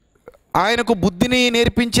 ఆయనకు బుద్ధిని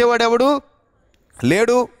నేర్పించేవాడు ఎవడు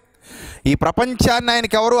లేడు. ఈ ప్రపంచాన్ని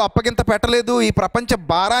ఆయనకి ఎవరు అప్పగింత పెట్టలేదు. ఈ ప్రపంచ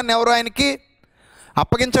భారాన్ని ఎవరు ఆయనకి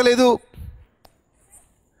అప్పగించలేదు.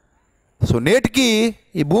 సో నేటికి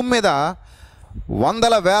ఈ భూమి మీద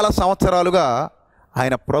వందల వేల సంవత్సరాలుగా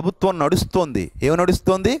ఆయన ప్రభుత్వం నడుస్తోంది. ఏమి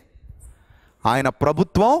నడుస్తోంది? ఆయన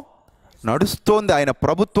ప్రభుత్వం నడుస్తోంది. ఆయన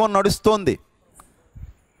ప్రభుత్వం నడుస్తోంది.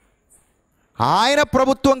 ఆయన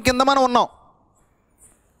ప్రభుత్వం కింద మనం ఉన్నాం.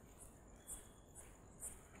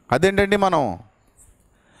 అదేంటండి, మనం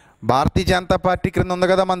భారతీయ జనతా పార్టీ క్రింద ఉంది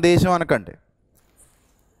కదా మన దేశం అనకండి.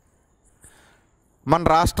 మన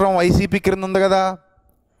రాష్ట్రం వైసీపీ క్రింద ఉంది కదా,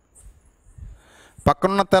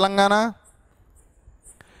 పక్కనున్న తెలంగాణ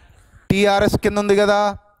టీఆర్ఎస్ కింద ఉంది కదా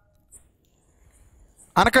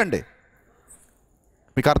అనకండి.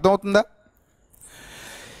 మీకు అర్థమవుతుందా?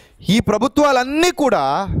 ఈ ప్రభుత్వాలన్నీ కూడా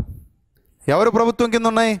ఎవరి ప్రభుత్వం కింద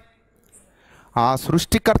ఉన్నాయి? ఆ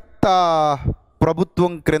సృష్టికర్త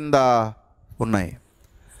ప్రభుత్వం క్రింద ఉన్నాయి.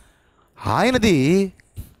 ఆయనది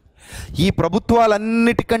ఈ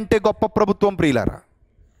ప్రభుత్వాలన్నిటికంటే గొప్ప ప్రభుత్వం ప్రియులారా.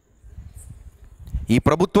 ఈ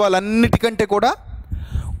ప్రభుత్వాలన్నిటికంటే కూడా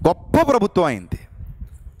గొప్ప ప్రభుత్వం అయింది.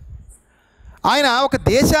 ఆయన ఒక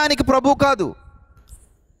దేశానికి ప్రభు కాదు,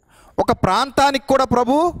 ఒక ప్రాంతానికి కూడా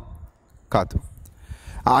ప్రభు కాదు.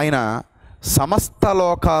 ఆయన సమస్త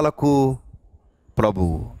లోకాలకు ప్రభు,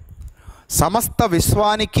 సమస్త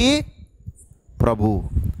విశ్వానికి ప్రభు.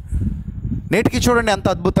 నేటికి చూడండి ఎంత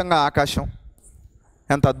అద్భుతంగా ఆకాశం,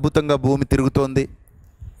 ఎంత అద్భుతంగా భూమి తిరుగుతోంది,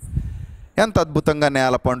 ఎంత అద్భుతంగా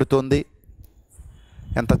నేల పండుతోంది,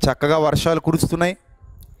 ఎంత చక్కగా వర్షాలు కురుస్తున్నాయి,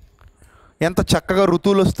 ఎంత చక్కగా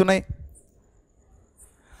ఋతువులు వస్తున్నాయి.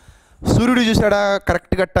 సూర్యుడు చూసాడా,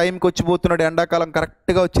 కరెక్ట్గా టైంకి వచ్చిపోతున్నాడు. ఎండాకాలం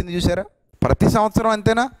కరెక్ట్గా వచ్చింది చూసారా? ప్రతి సంవత్సరం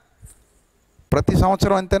అంతేనా? ప్రతి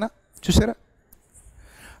సంవత్సరం అంతేనా? చూసారా?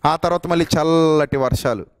 ఆ తర్వాత మళ్ళీ చల్లటి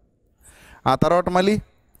వర్షాలు, ఆ తర్వాత మళ్ళీ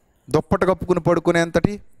దుప్పట కప్పుకుని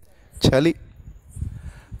పడుకునేంతటి చలి.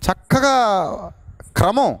 చక్కగా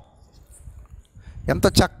క్రమం. ఎంత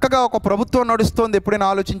చక్కగా ఒక ప్రభుత్వం నడుస్తోంది. ఎప్పుడైనా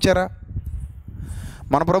ఆలోచించారా?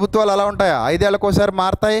 మన ప్రభుత్వాలు అలా ఉంటాయా? 5 ఏళ్ళకోసారి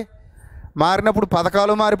మారతాయి. మారినప్పుడు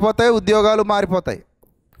పథకాలు మారిపోతాయి, ఉద్యోగాలు మారిపోతాయి.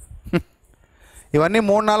 ఇవన్నీ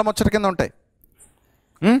 3-4 ముచ్చట కింద ఉంటాయి.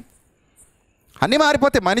 అన్నీ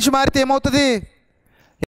మారిపోతాయి. మనిషి మారితే ఏమవుతుంది?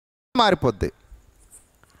 మారిపోద్ది.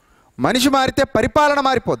 మనిషి మారితే పరిపాలన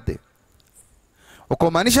మారిపోద్ది. ఒక్కో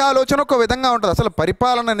మనిషి ఆలోచన ఒక విధంగా ఉంటుంది. అసలు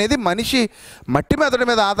పరిపాలన అనేది మనిషి మట్టి మెదడు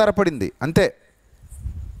మీద ఆధారపడింది, అంతే.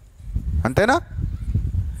 అంతేనా?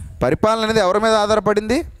 పరిపాలన అనేది ఎవరి మీద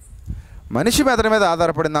ఆధారపడింది? మనిషి మెదడు మీద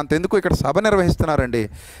ఆధారపడింది. అంతెందుకు ఇక్కడ సభ నిర్వహిస్తున్నారండి.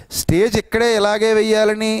 స్టేజ్ ఇక్కడే ఇలాగే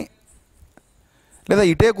వెయ్యాలని, లేదా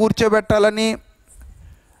ఇటే కూర్చోబెట్టాలని,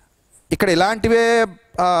 ఇక్కడ ఇలాంటివే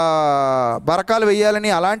బరకాలు వెయ్యాలని,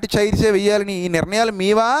 అలాంటి చైర్సే వెయ్యాలని ఈ నిర్ణయాలు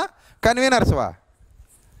మీవా, కన్వీనర్స్వా?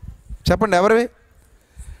 చెప్పండి, ఎవరివి?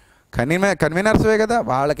 కన్వీనర్స్వే కదా.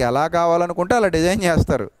 వాళ్ళకి ఎలా కావాలనుకుంటే అలా డిజైన్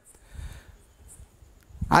చేస్తారు.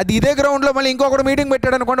 అది ఇదే గ్రౌండ్లో మళ్ళీ ఇంకొకటి మీటింగ్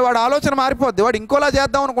పెట్టాడు అనుకోండి, వాడు ఆలోచన మారిపోద్ది. వాడు ఇంకోలా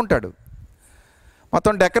చేద్దాం అనుకుంటాడు.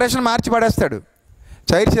 మొత్తం డెకరేషన్ మార్చి పడేస్తాడు.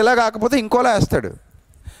 చైర్స్ ఇలా కాకపోతే ఇంకోలా వేస్తాడు.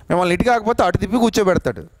 మిమ్మల్ని ఇటు కాకపోతే అటు తిప్పి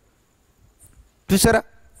కూర్చోబెడతాడు. చూసారా?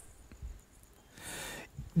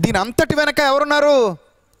 దీని అంతటి వెనక ఎవరున్నారు?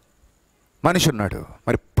 మనిషి ఉన్నాడు.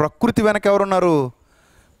 మరి ప్రకృతి వెనక ఎవరున్నారు?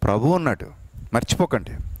 ప్రభు ఉన్నాడు.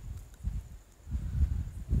 మర్చిపోకండి,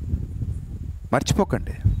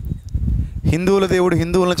 మర్చిపోకండి. హిందువుల దేవుడు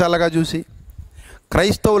హిందువులను చల్లగా చూసి,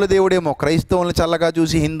 క్రైస్తవుల దేవుడేమో క్రైస్తవులను చల్లగా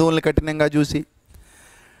చూసి హిందువులను కఠినంగా చూసి,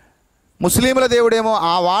 ముస్లింల దేవుడేమో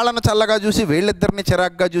ఆ వాళ్ళను చల్లగా చూసి వీళ్ళిద్దరిని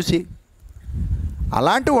చిరాగ్గా చూసి,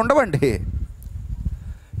 అలాంటివి ఉండవండి.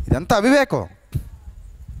 ఇదంతా అవివేకం.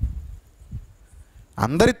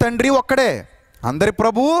 అందరి తండ్రి ఒక్కడే, అందరి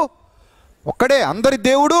ప్రభువు ఒక్కడే, అందరి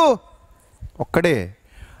దేవుడు ఒక్కడే.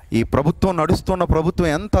 ఈ ప్రభుత్వం నడుస్తున్న ప్రభుత్వం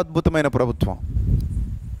ఎంత అద్భుతమైన ప్రభుత్వం.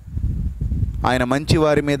 ఆయన మంచి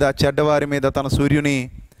వారి మీద చెడ్డవారి మీద తన సూర్యుని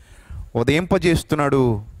ఉదయింపజేస్తున్నాడు.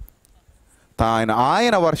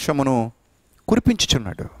 ఆయన వర్షమును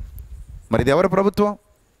కురిపించుచున్నాడు. మరి ఇది ఎవరి ప్రభుత్వం?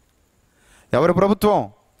 ఎవరి ప్రభుత్వం?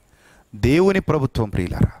 దేవుని ప్రభుత్వం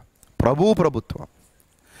ప్రియులారా. ప్రభువు ప్రభుత్వం.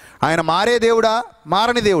 ఆయన మారే దేవుడా?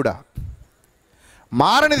 మారని దేవుడా?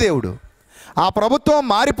 మారని దేవుడు. ఆ ప్రభుత్వం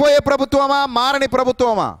మారిపోయే ప్రభుత్వమా? మారని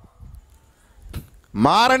ప్రభుత్వమా?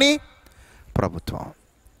 మారని ప్రభుత్వం.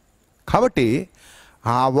 కాబట్టి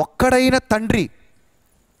ఆ ఒక్కడైన తండ్రి,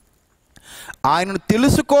 ఆయనను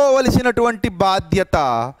తెలుసుకోవలసినటువంటి బాధ్యత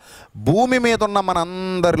భూమి మీద ఉన్న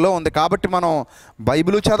మనందరిలో ఉంది. కాబట్టి మనం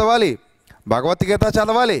బైబిలు చదవాలి, భగవద్గీత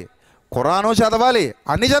చదవాలి, ఖురాను చదవాలి.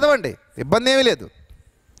 అన్నీ చదవండి, ఇబ్బంది ఏమీ లేదు.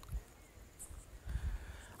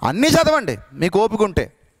 అన్నీ చదవండి మీకు ఓపిక ఉంటే.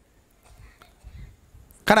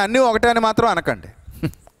 కానీ అన్నీ ఒకటే అని మాత్రం అనకండి.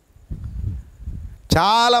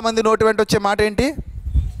 చాలామంది నోటి వెంట వచ్చే మాట ఏంటి?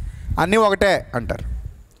 అన్నీ ఒకటే అంటారు.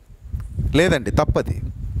 లేదండి, తప్పది.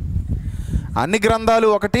 అన్ని గ్రంథాలు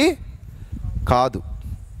ఒకటి కాదు.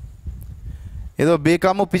 ఏదో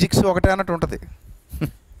బీకాము ఫిజిక్స్ ఒకటే అన్నట్టు ఉంటుంది.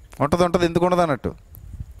 ఉంటుంది, ఎందుకు ఉండదు అన్నట్టు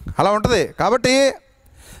అలా ఉంటుంది. కాబట్టి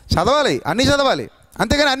చదవాలి, అన్నీ చదవాలి.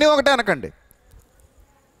 అంతేగాని అన్నీ ఒకటే అనకండి.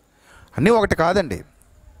 అన్నీ ఒకటి కాదండి.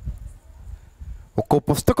 ఒక్కో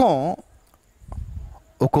పుస్తకం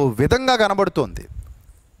ఒక్కో విధంగా కనబడుతోంది.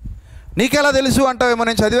 నీకెలా తెలుసు అంటావేమో.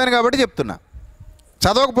 నేను చదివాను కాబట్టి చెప్తున్నా.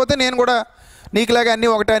 చదవకపోతే నేను కూడా నీకులాగా అన్నీ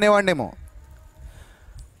ఒకటే అనేవాడినేమో.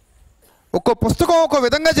 ఒక్కో పుస్తకం ఒక్కో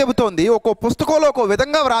విధంగా చెబుతోంది. ఒక్కో పుస్తకంలో ఒక్కో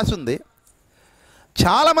విధంగా వ్రాసింది.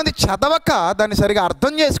 చాలామంది చదవక, దాన్ని సరిగా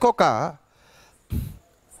అర్థం చేసుకోక,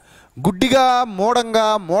 గుడ్డిగా మూఢంగా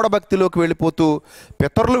మూఢభక్తిలోకి వెళ్ళిపోతూ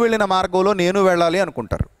పితరులు వెళ్ళిన మార్గంలో నేను వెళ్ళాలి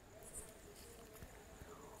అనుకుంటారు.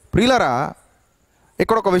 ప్రియులారా,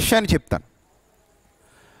 ఇక్కడ ఒక విషయాన్ని చెప్తాను.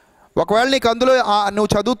 ఒకవేళ నీకు అందులో నువ్వు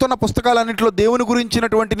చదువుతున్న పుస్తకాలన్నింటిలో దేవుని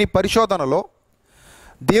గురించినటువంటి నీ పరిశోధనలో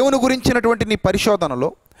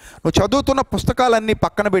నువ్వు చదువుతున్న పుస్తకాలన్నీ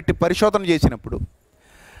పక్కన పెట్టి పరిశోధన చేసినప్పుడు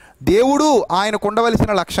దేవుడు ఆయనకు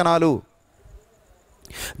ఉండవలసిన లక్షణాలు,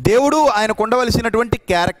 దేవుడు ఆయనకు ఉండవలసినటువంటి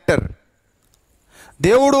క్యారెక్టర్.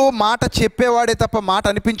 దేవుడు మాట చెప్పేవాడే తప్ప మాట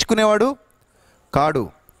అనిపించుకునేవాడు కాడు.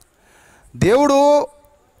 దేవుడు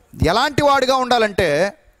ఎలాంటి వాడుగా ఉండాలంటే,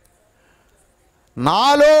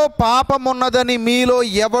 నాలో పాపమున్నదని మీలో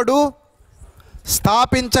ఎవడు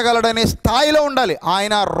స్థాపించగలడనే స్థాయిలో ఉండాలి.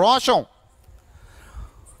 ఆయన రోషం,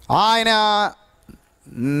 ఆయన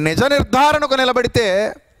నిజ నిర్ధారణకు నిలబడితే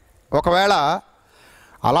ఒకవేళ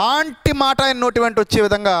అలాంటి మాట ఆయన నోటి వెంట వచ్చే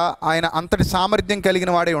విధంగా ఆయన అంతటి సామర్థ్యం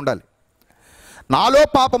కలిగిన వాడే ఉండాలి. నాలో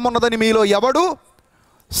పాపం ఉన్నదని మీలో ఎవడు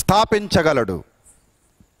స్థాపించగలడు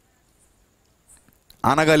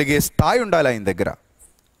అనగలిగే స్థాయి ఉండాలి ఆయన దగ్గర.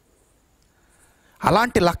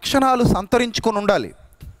 అలాంటి లక్షణాలు సంతరించుకొని ఉండాలి.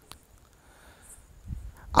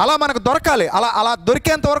 అలా మనకు దొరకాలి. అలా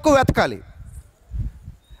దొరికేంత వరకు వెతకాలి.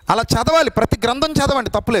 అలా చదవాలి. ప్రతి గ్రంథం చదవండి,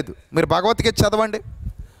 తప్పులేదు. మీరు భగవద్గీత చదవండి,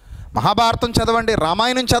 మహాభారతం చదవండి,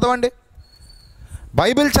 రామాయణం చదవండి,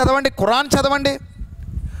 బైబిల్ చదవండి, ఖురాన్ చదవండి,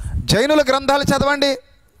 జైనుల గ్రంథాలు చదవండి,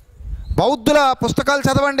 బౌద్ధుల పుస్తకాలు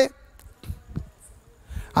చదవండి,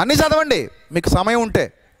 అన్నీ చదవండి మీకు సమయం ఉంటే.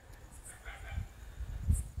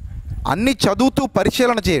 అన్నీ చదువుతూ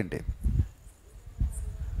పరిశీలన చేయండి.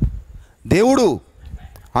 దేవుడు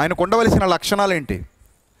ఆయనకు ఉండవలసిన లక్షణాలు ఏంటి,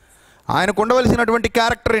 ఆయనకు ఉండవలసినటువంటి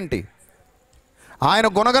క్యారెక్టర్ ఏంటి, ఆయన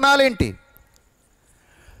గుణగణాలు ఏంటి,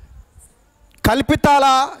 కల్పితాల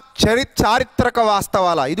చారిత్రక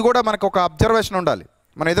వాస్తవాల, ఇది కూడా మనకు ఒక అబ్జర్వేషన్ ఉండాలి.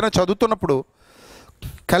 మనం ఏదైనా చదువుతున్నప్పుడు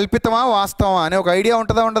కల్పితమా వాస్తవమా అనే ఒక ఐడియా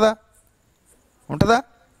ఉంటుందా?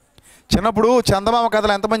 చిన్నప్పుడు చందమామ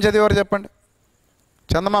కథలు ఎంతమంది చదివారు చెప్పండి?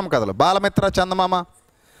 చందమామ కథలు, బాలమిత్ర, చందమామ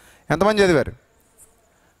ఎంతమంది చదివారు?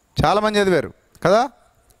 చాలామంది చదివారు కదా.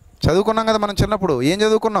 చదువుకున్నాం కదా మనం చిన్నప్పుడు. ఏం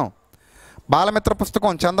చదువుకున్నాం? బాలమిత్ర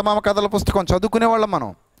పుస్తకం, చందమామ కథల పుస్తకం చదువుకునేవాళ్ళం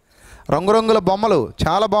మనం. రంగురంగుల బొమ్మలు,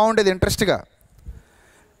 చాలా బాగుండేది, ఇంట్రెస్ట్గా.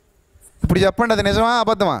 ఇప్పుడు చెప్పండి, అది నిజమా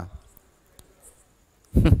అబద్ధమా?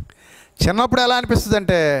 చిన్నప్పుడు ఎలా అనిపిస్తుంది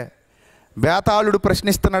అంటే, బేతాళుడు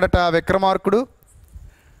ప్రశ్నిస్తున్నాడట, విక్రమార్కుడు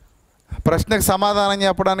ప్రశ్నకు సమాధానం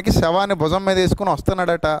చెప్పడానికి శవాన్ని భుజం మీద వేసుకుని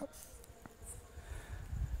వస్తున్నాడట.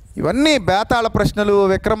 ఇవన్నీ బేతాళ ప్రశ్నలు,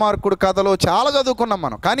 విక్రమార్కుడు కథలు చాలా చదువుకున్నాం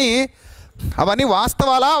మనం. కానీ అవన్నీ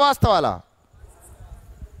వాస్తవాలా?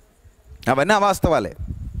 అవన్నీ అవాస్తవాలే.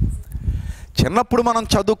 చిన్నప్పుడు మనం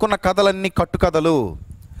చదువుకున్న కథలన్నీ కట్టుకథలు.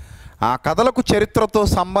 ఆ కథలకు చరిత్రతో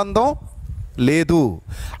సంబంధం లేదు.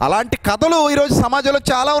 అలాంటి కథలు ఈరోజు సమాజంలో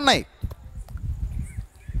చాలా ఉన్నాయి.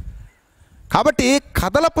 కాబట్టి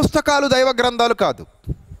కథల పుస్తకాలు దైవ గ్రంథాలు కాదు.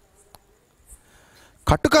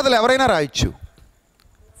 కట్టుకథలు ఎవరైనా రాయొచ్చు.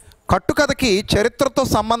 కట్టుకథకి చరిత్రతో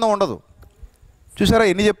సంబంధం ఉండదు. చూసారా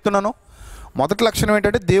ఎన్ని చెప్తున్నాను? మొదటి లక్షణం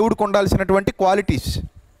ఏంటంటే దేవుడికి ఉండాల్సినటువంటి క్వాలిటీస్.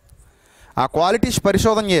 ఆ క్వాలిటీస్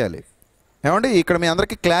పరిశోధన చేయాలి. ఏమండి, ఇక్కడ మీ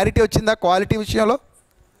అందరికీ క్లారిటీ వచ్చిందా? క్వాలిటీ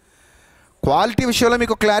విషయంలో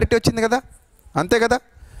మీకు క్లారిటీ వచ్చింది కదా, అంతే కదా.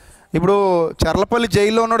 ఇప్పుడు చర్లపల్లి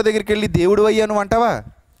జైల్లో ఉన్నోడి దగ్గరికి వెళ్ళి దేవుడు అయ్యా నువ్వు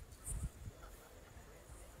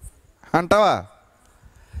అంటావా?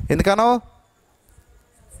 ఎందుకనో?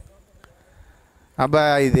 అబ్బా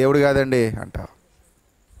ఈ దేవుడు కాదండి అంటావా?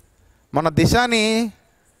 మన దిశాని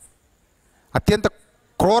అత్యంత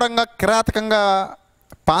క్రూరంగా, కిరాతకంగా,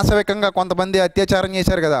 పాశవికంగా కొంతమంది అత్యాచారం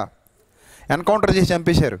చేశారు కదా, ఎన్కౌంటర్ చేసి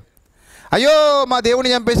చంపేశారు. అయ్యో మా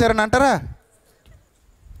దేవుని చంపేశారని అంటారా?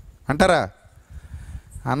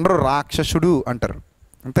 అందరూ రాక్షసుడు అంటారు.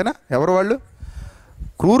 అంతేనా? ఎవరు వాళ్ళు?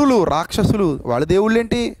 క్రూరులు, రాక్షసులు. వాళ్ళ దేవుళ్ళు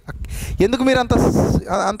ఏంటి? ఎందుకు మీరు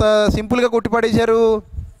అంత సింపుల్గా కొట్టిపడేశారు?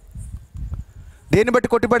 దేన్ని బట్టి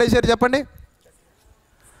కొట్టిపడేశారు చెప్పండి?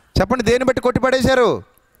 దేన్ని బట్టి కొట్టిపడేశారు?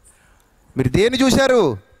 మీరు దేన్ని చూశారు?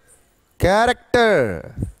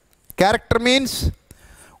 క్యారెక్టర్ మీన్స్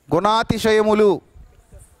గుణాతిశయములు,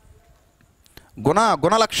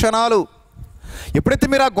 గుణ లక్షణాలు. ఎప్పుడైతే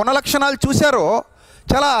మీరు ఆ గుణ లక్షణాలు చూశారో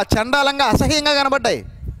చాలా చండాలంగా, అసహ్యంగా కనబడ్డాయి,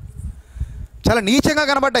 చాలా నీచంగా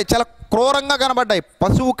కనబడ్డాయి, చాలా క్రూరంగా కనబడ్డాయి.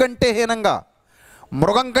 పశువు కంటే హీనంగా,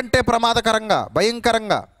 మృగం కంటే ప్రమాదకరంగా,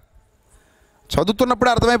 భయంకరంగా. చదువుతున్నప్పుడే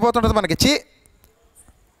అర్థమైపోతుంటుంది మనకి,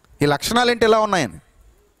 ఈ లక్షణాలు ఏంటి ఇలా ఉన్నాయని.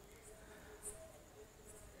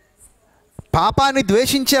 పాపాన్ని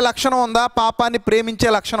ద్వేషించే లక్షణం ఉందా, పాపాన్ని ప్రేమించే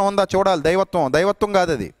లక్షణం ఉందా చూడాలి. దైవత్వం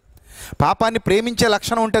కాదు అది. పాపాన్ని ప్రేమించే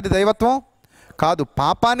లక్షణం ఉంటే అది దైవత్వం కాదు.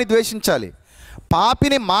 పాపాన్ని ద్వేషించాలి.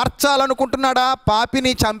 పాపిని మార్చాలనుకుంటున్నాడా,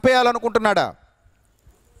 పాపిని చంపేయాలనుకుంటున్నాడా,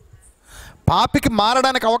 పాపికి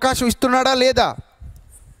మారడానికి అవకాశం ఇస్తున్నాడా లేదా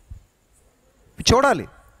చూడాలి.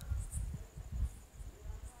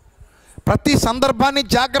 ప్రతి సందర్భాన్ని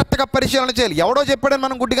జాగ్రత్తగా పరిశీలన చేయాలి. ఎవడో చెప్పాడని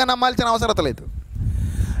మనం గుడ్డిగా నమ్మాల్సిన అవసరం లేదు.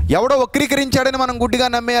 ఎవడో వక్రీకరించాడని మనం గుడ్డిగా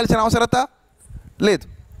నమ్మేయాల్సిన అవసరం లేదు.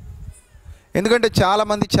 ఎందుకంటే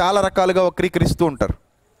చాలామంది చాలా రకాలుగా వక్రీకరిస్తూ ఉంటారు.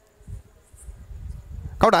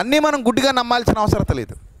 కాబట్టి అన్నీ మనం గుడ్డిగా నమ్మాల్సిన అవసరం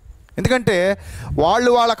లేదు. ఎందుకంటే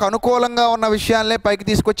వాళ్ళకు అనుకూలంగా ఉన్న విషయాలనే పైకి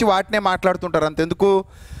తీసుకొచ్చి వాటినే మాట్లాడుతుంటారు. అంతెందుకు,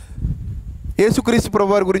 యేసుక్రీస్తు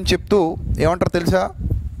ప్రభువారి గురించి చెప్తూ ఏమంటారు తెలుసా?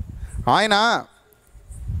 ఆయన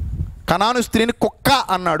కనాను స్త్రీని కుక్క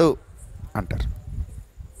అన్నాడు అంటారు.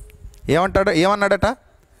 ఏమన్నాడట?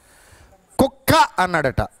 కుక్క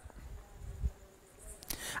అన్నాడట.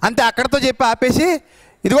 అంతే, అక్కడితో చెప్పి ఆపేసి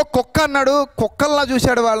ఇదిగో కుక్క అన్నాడు, కుక్కల్లా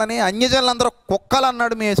చూశాడు వాళ్ళని, అన్యజనులందరూ కుక్కలు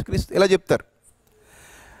అన్నాడు మీ యేసుక్రీస్తు, ఇలా చెప్తారు.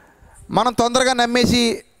 మనం తొందరగా నమ్మేసి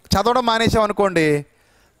చదవడం మానేసాం అనుకోండి,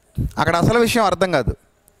 అక్కడ అసలు విషయం అర్థం కాదు.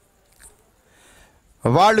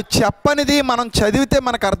 వాళ్ళు చెప్పనిది మనం చదివితే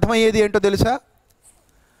మనకు అర్థమయ్యేది ఏంటో తెలుసా?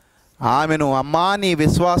 ఆమెను, అమ్మా నీ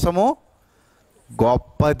విశ్వాసము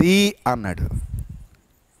గొప్పది అన్నాడు.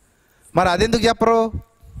 మరి అదెందుకు చెప్పరు?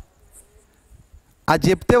 అది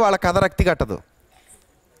చెప్తే వాళ్ళ కథ రక్తి కట్టదు,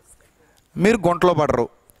 మీరు గుంటలో పడరు.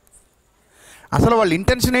 అసలు వాళ్ళ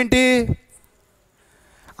ఇంటెన్షన్ ఏంటి?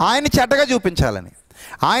 ఆయన చెడ్డగా చూపించాలని.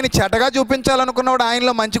 ఆయన చెడ్డగా చూపించాలనుకున్నవాడు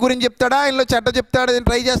ఆయనలో మంచి గురించి చెప్తాడా, ఆయనలో చెడ్డ చెప్తాడా,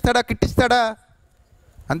 ట్రై చేస్తాడా, కిట్టిస్తాడా?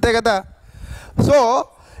 అంతే కదా. సో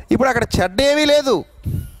ఇప్పుడు అక్కడ చెడ్డ ఏమీ లేదు,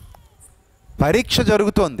 పరీక్ష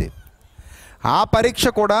జరుగుతోంది. ఆ పరీక్ష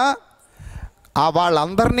కూడా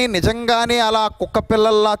వాళ్ళందరినీ నిజంగానే అలా కుక్క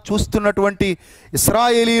పిల్లల్లా చూస్తున్నటువంటి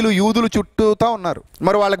ఇశ్రాయేలీలు, యూదులు చుట్టూతా ఉన్నారు.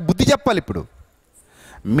 మరి వాళ్ళకి బుద్ధి చెప్పాలి. ఇప్పుడు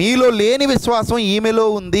మీలో లేని విశ్వాసం ఈమెలో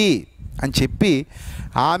ఉంది అని చెప్పి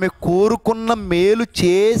ఆమె కోరుకున్న మేలు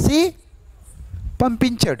చేసి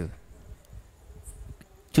పంపించాడు.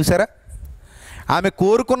 చూసారా? ఆమె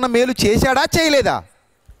కోరుకున్న మేలు చేశాడా, చేయలేదా?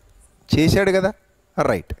 చేశాడు కదా,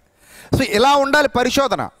 రైట్. సో ఇలా ఉండాలి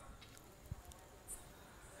పరిశోధన.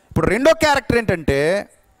 ఇప్పుడు రెండో క్యారెక్టర్ ఏంటంటే,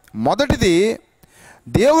 మొదటిది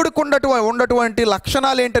దేవుడికి ఉన్నటువంటి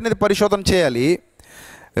లక్షణాలు ఏంటనేది పరిశోధన చేయాలి.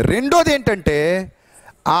 రెండోది ఏంటంటే,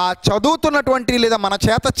 ఆ చదువుతున్నటువంటి లేదా మన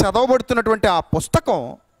చేత చదవబడుతున్నటువంటి ఆ పుస్తకం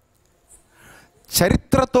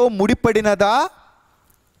చరిత్రతో ముడిపడినదా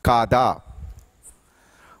కాదా,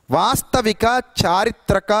 వాస్తవిక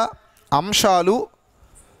చారిత్రక అంశాలు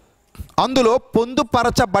అందులో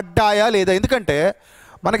పొందుపరచబడ్డాయా లేదా. ఎందుకంటే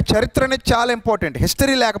మనకి చరిత్ర అనేది చాలా ఇంపార్టెంట్.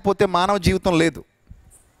 హిస్టరీ లేకపోతే మానవ జీవితం లేదు.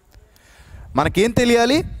 మనకేం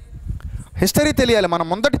తెలియాలి? హిస్టరీ తెలియాలి, మన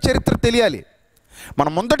ముందటి చరిత్ర తెలియాలి. మన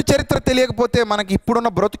ముందటి చరిత్ర తెలియకపోతే మనకి ఇప్పుడున్న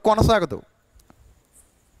బ్రతుకు కొనసాగదు.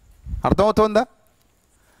 అర్థమవుతుందా?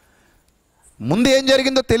 ముందు ఏం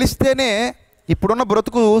జరిగిందో తెలిస్తేనే ఇప్పుడున్న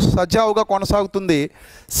బ్రతుకు సజావుగా కొనసాగుతుంది.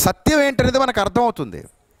 సత్యం ఏంటనేది మనకు అర్థమవుతుంది.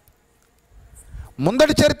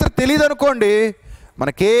 ముందటి చరిత్ర తెలియదు అనుకోండి,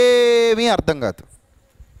 మనకేమీ అర్థం కాదు.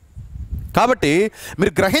 కాబట్టి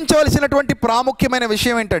మీరు గ్రహించవలసినటువంటి ప్రాముఖ్యమైన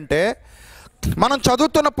విషయం ఏంటంటే, మనం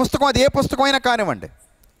చదువుతున్న పుస్తకం అది ఏ పుస్తకమైనా కానివ్వండి,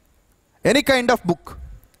 ఎనీ కైండ్ ఆఫ్ బుక్,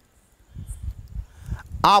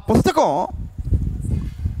 ఆ పుస్తకం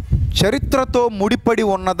చరిత్రతో ముడిపడి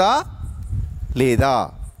ఉన్నదా లేదా.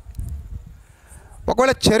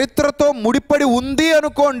 ఒకవేళ చరిత్రతో ముడిపడి ఉంది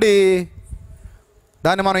అనుకోండి,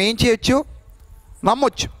 దాన్ని మనం ఏం చేయొచ్చు?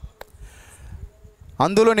 నమ్మొచ్చు.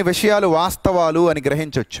 అందులోని విషయాలు వాస్తవాలు అని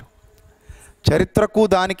గ్రహించవచ్చు. చరిత్రకు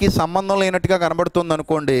దానికి సంబంధం లేనట్టుగా కనబడుతుంది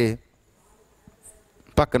అనుకోండి,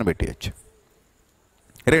 పక్కన పెట్టేయచ్చు.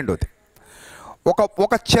 రెండోది,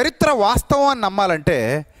 ఒక చరిత్ర వాస్తవం అని నమ్మాలంటే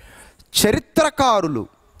చరిత్రకారులు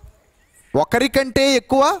ఒకరికంటే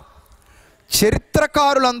ఎక్కువ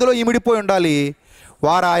చరిత్రకారులు అందులో ఇమిడిపోయి ఉండాలి.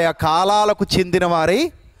 వారు ఆయా కాలాలకు చెందిన వారై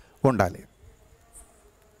ఉండాలి.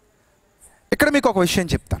 ఇక్కడ మీకు ఒక విషయం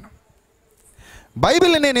చెప్తాను.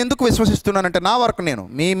 బైబిల్ని నేను ఎందుకు విశ్వసిస్తున్నానంటే, నా వరకు నేను,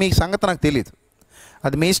 మీ సంగతి నాకు తెలియదు,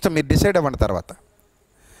 అది మీ ఇష్టం, మీరు డిసైడ్ అవ్వండి. తర్వాత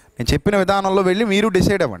నేను చెప్పిన విధానంలో వెళ్ళి మీరు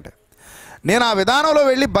డిసైడ్ అవ్వండి. నేను ఆ విధానంలో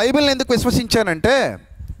వెళ్ళి బైబిల్ని ఎందుకు విశ్వసించానంటే,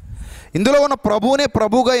 ఇందులో ఉన్న ప్రభువునే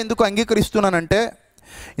ప్రభువుగా ఎందుకు అంగీకరిస్తున్నానంటే,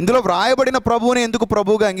 ఇందులో వ్రాయబడిన ప్రభువునే ఎందుకు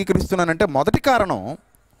ప్రభువుగా అంగీకరిస్తున్నానంటే, మొదటి కారణం,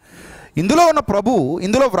 ఇందులో ఉన్న ప్రభు,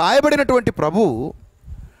 ఇందులో వ్రాయబడినటువంటి ప్రభు,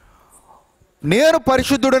 నేను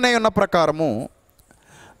పరిశుద్ధుడనై ఉన్న ప్రకారము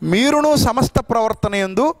మీరును సమస్త ప్రవర్తన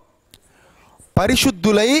యందు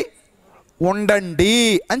పరిశుద్ధులై ఉండండి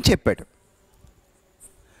అని చెప్పాడు.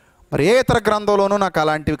 మరి ఏ ఇతర గ్రంథంలోనూ నాకు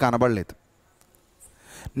అలాంటివి కనబడలేదు.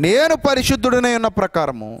 నేను పరిశుద్ధుడనై ఉన్న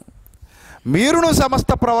ప్రకారము మీరును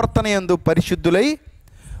సమస్త ప్రవర్తన యందు పరిశుద్ధులై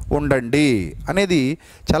ఉండండి అనేది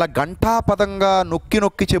చాలా ఘంటాపదంగా నొక్కి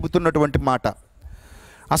నొక్కి చెబుతున్నటువంటి మాట.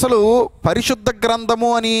 అసలు పరిశుద్ధ గ్రంథము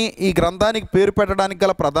అని ఈ గ్రంథానికి పేరు పెట్టడానికి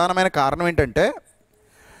గల ప్రధానమైన కారణం ఏంటంటే,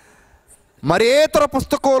 మరే ఇతర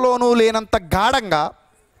పుస్తకంలోనూ లేనంత గాఢంగా,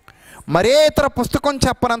 మరే ఇతర పుస్తకం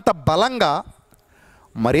చెప్పనంత బలంగా,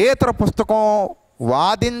 మరే ఇతర పుస్తకం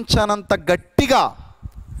వాదించనంత గట్టిగా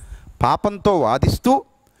పాపంతో వాదిస్తూ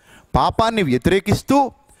పాపాన్ని వ్యతిరేకిస్తూ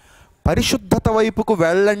పరిశుద్ధత వైపుకు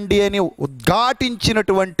వెళ్ళండి అని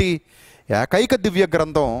ఉద్ఘాటించినటువంటి ఏకైక దివ్య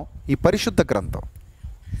గ్రంథం ఈ పరిశుద్ధ గ్రంథం.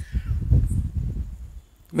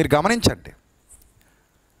 మీరు గమనించండి,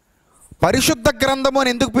 పరిశుద్ధ గ్రంథము అని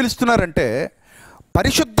ఎందుకు పిలుస్తున్నారంటే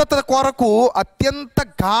పరిశుద్ధత కొరకు అత్యంత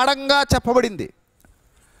గాఢంగా చెప్పబడింది.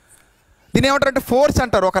 దీని ఏమంటారంటే ఫోర్స్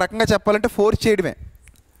అంటారు. ఒక రకంగా చెప్పాలంటే ఫోర్స్ చేయడమే.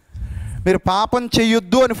 మీరు పాపం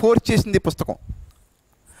చేయొద్దు అని ఫోర్స్ చేసింది ఈ పుస్తకం.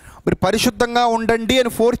 మీరు పరిశుద్ధంగా ఉండండి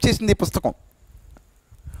అని ఫోర్స్ చేసింది ఈ పుస్తకం.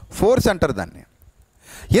 ఫోర్స్ అంటారు దాన్ని.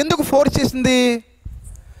 ఎందుకు ఫోర్స్ చేసింది?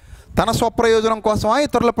 తన స్వప్రయోజనం కోసమా,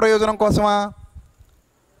 ఇతరుల ప్రయోజనం కోసమా?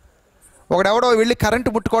 ఒకడెవడో వెళ్ళి కరెంటు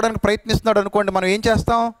ముట్టుకోవడానికి ప్రయత్నిస్తున్నాడు అనుకోండి, మనం ఏం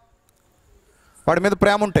చేస్తాం? వాడి మీద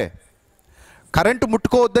ప్రేమ ఉంటే కరెంటు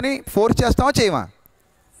ముట్టుకోవద్దని ఫోర్స్ చేస్తామా చేయమా?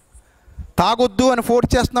 తాగొద్దు అని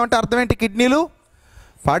ఫోర్స్ చేస్తున్నామంటే అర్థం ఏంటి? కిడ్నీలు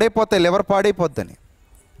పాడైపోతాయి, లివర్ పాడైపోద్దని.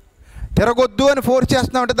 తిరగొద్దు అని ఫోర్స్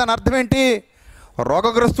చేస్తున్నామంటే దాని అర్థం ఏంటి?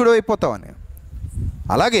 రోగగ్రస్తుడు అయిపోతామని.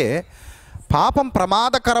 అలాగే పాపం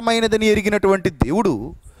ప్రమాదకరమైనదని ఎరిగినటువంటి దేవుడు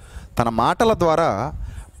తన మాటల ద్వారా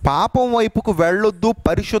పాపం వైపుకు వెళ్ళొద్దు,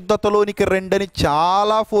 పరిశుద్ధతలోనికి రండని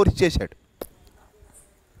చాలా ఫోర్స్ చేశాడు.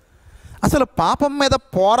 అసలు పాపం మీద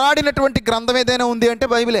పోరాడినటువంటి గ్రంథం ఏదైనా ఉంది అంటే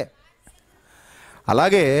బైబిలే.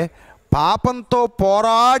 అలాగే పాపంతో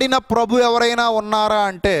పోరాడిన ప్రభు ఎవరైనా ఉన్నారా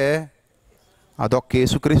అంటే అదొక్క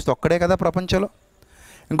యేసుక్రీస్తు ఒక్కడే కదా ప్రపంచంలో.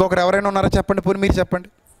 ఇంకొకరు ఎవరైనా ఉన్నారా చెప్పండి, పోనీ మీరు చెప్పండి.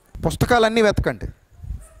 పుస్తకాలన్నీ వెతకండి,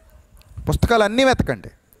 పుస్తకాలన్నీ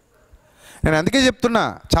వెతకండి. నేను అందుకే చెప్తున్నా,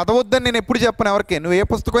 చదవద్దని నేను ఎప్పుడు చెప్పను ఎవరికి. నువ్వు ఏ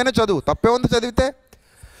పుస్తకమైనా చదువు, తప్పే ఉంది చదివితే.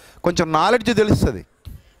 కొంచెం నాలెడ్జ్ తెలుస్తుంది,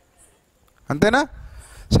 అంతేనా?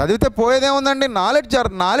 చదివితే పోయేదేముందండి?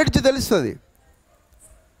 నాలెడ్జ్ తెలుస్తుంది.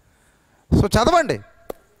 సో చదవండి,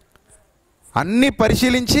 అన్నీ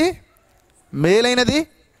పరిశీలించి మేలైనది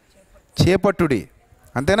చేపట్టుడి,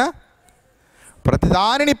 అంతేనా?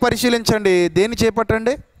 ప్రతిదానిని పరిశీలించండి. దేన్ని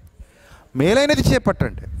చేపట్టండి? మేలైనది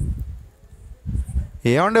చేపట్టండి.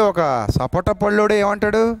 ఏమండి, ఒక సపోటా పళ్ళోడు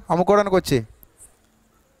ఏమంటాడు అమ్ముకోవడానికి వచ్చి?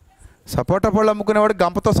 సపోటా పళ్ళు అమ్ముకునేవాడు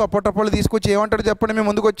గంపతో సపోటా పళ్ళు తీసుకొచ్చి ఏమంటాడు చెప్పండి? మేము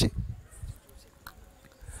ముందుకు వచ్చి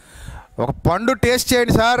ఒక పండు టేస్ట్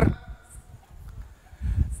చేయండి సార్,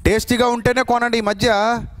 టేస్టీగా ఉంటేనే కొనండి. ఈ మధ్య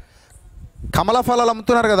కమల ఫలాలు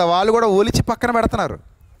అమ్ముతున్నారు కదా, వాళ్ళు కూడా ఒలిచి పక్కన పెడుతున్నారు.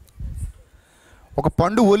 ఒక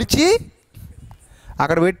పండు ఒలిచి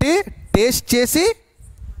అక్కడ పెట్టి టేస్ట్ చేసి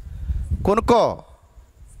కొనుక్కో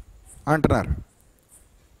అంటున్నారు.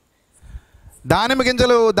 దానిమ్మ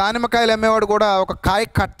గింజలు, దానిమ్మకాయలు అమ్మేవాడు కూడా ఒక కాయ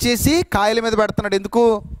కట్ చేసి కాయల మీద పెడుతున్నాడు. ఎందుకు?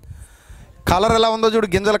 కలర్ ఎలా ఉందో చూడు,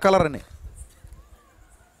 గింజల కలర్ అని.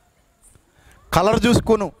 కలర్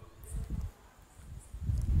చూసుకొను.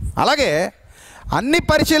 అలాగే అన్నీ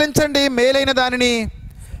పరిశీలించండి, మేలైన దానిని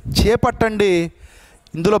చేపట్టండి.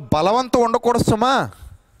 ఇందులో బలవంతం ఉండకూడదు సుమా.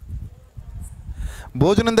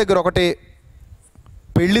 భోజనం దగ్గర ఒకటి,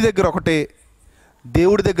 పెళ్ళి దగ్గర ఒకటి,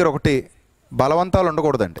 దేవుడి దగ్గర ఒకటి, బలవంతాలు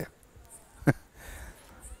ఉండకూడదండి.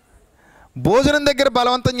 భోజనం దగ్గర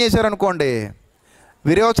బలవంతం చేశారనుకోండి,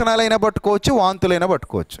 విరోచనాలైనా పట్టుకోవచ్చు, వాంతులైనా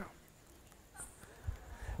పట్టుకోవచ్చు.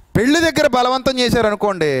 పెళ్ళి దగ్గర బలవంతం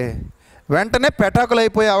చేశారనుకోండి, వెంటనే పెటాకులు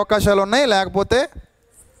అయిపోయే అవకాశాలు ఉన్నాయి, లేకపోతే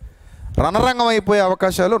రణరంగం అయిపోయే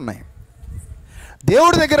అవకాశాలు ఉన్నాయి.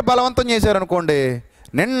 దేవుడి దగ్గర బలవంతం చేశారనుకోండి,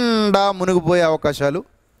 నిండా మునిగిపోయే అవకాశాలు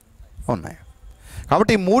ఉన్నాయి.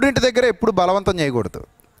 కాబట్టి ఈ మూడింటి దగ్గర ఎప్పుడు బలవంతం చేయకూడదు.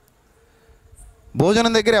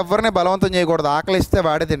 భోజనం దగ్గర ఎవరిని బలవంతం చేయకూడదు, ఆకలిస్తే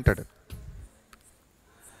వాడే తింటాడు.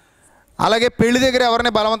 అలాగే పెళ్లి దగ్గర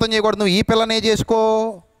ఎవరిని బలవంతం చేయకూడదు. నువ్వు ఈ పిల్లనే చేసుకో,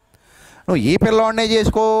 నువ్వు ఈ పిల్లవాడినే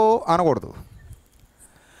చేసుకో అనకూడదు.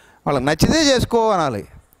 వాళ్ళకి నచ్చితే చేసుకో అనాలి.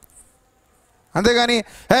 అంతేగాని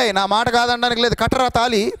హే నా మాట కాదనడానికి లేదు, కట్టరా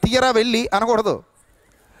తాలి తీయరా వెళ్ళి అనకూడదు.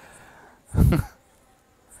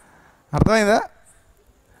 అర్థమైందా?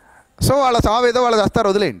 సో వాళ్ళ సావు ఏదో వాళ్ళు వస్తారు,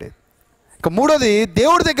 వదిలేయండి. ఇక మూడోది,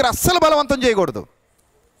 దేవుడి దగ్గర అస్సలు బలవంతం చేయకూడదు.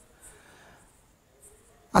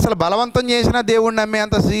 అసలు బలవంతం చేసినా దేవుడిని నమ్మే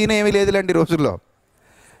అంత సీన్ ఏమీ లేదులేండి ఈ రోజుల్లో.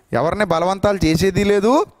 ఎవరిని బలవంతాలు చేసేది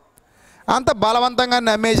లేదు, అంత బలవంతంగా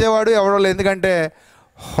నమ్మేసేవాడు ఎవడో లేదు. ఎందుకంటే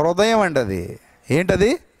హృదయం అండి అది.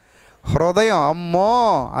 ఏంటది? హృదయం. అమ్మో,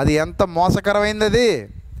 అది ఎంత మోసకరమైంది అది.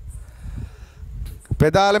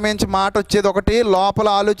 పెదాల మించి మాట వచ్చేది ఒకటి, లోపల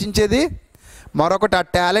ఆలోచించేది మరొకటి. ఆ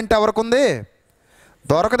టాలెంట్ ఎవరికి ఉంది?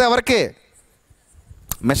 దొరకదు ఎవరికి.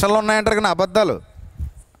 మిషన్లు ఉన్నాయంటారు కానీ అబద్ధాలు.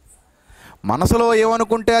 మనసులో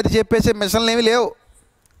ఏమనుకుంటే అది చెప్పేసే మిషన్లు ఏమీ లేవు.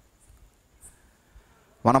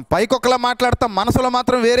 మనం పైకొకలా మాట్లాడతాం, మనసులో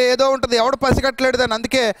మాత్రం వేరే ఏదో ఉంటుంది. ఎవడు పసిగట్టలేడు దాన్ని.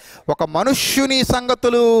 అందుకే ఒక మనుష్యుని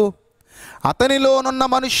సంగతులు అతనిలోనున్న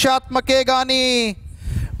మనుష్యాత్మకే కానీ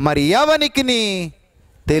మరి ఎవనికి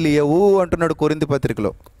తెలియవు అంటున్నాడు కొరింథీ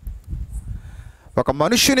పత్రికలో. ఒక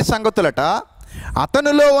మనుష్యుని సంగతులట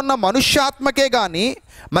అతనిలో ఉన్న మనుష్యాత్మకే కానీ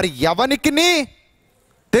మరి ఎవనికిని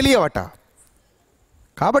తెలియవట.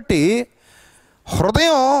 కాబట్టి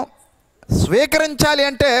హృదయం స్వీకరించాలి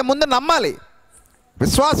అంటే ముందు నమ్మాలి,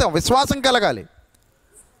 విశ్వాసం కలగాలి.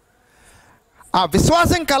 ఆ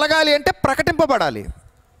విశ్వాసం కలగాలి అంటే ప్రకటింపబడాలి.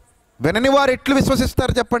 వినని వారు ఎట్లు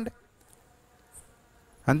విశ్వసిస్తారు చెప్పండి?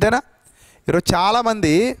 అంతేనా? ఈరోజు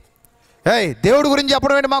చాలామంది దేవుడి గురించి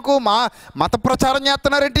చెప్పడం ఏంటి, మాకు మత ప్రచారం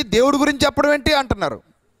చేస్తున్నారేంటి, దేవుడి గురించి చెప్పడం ఏంటి అంటున్నారు.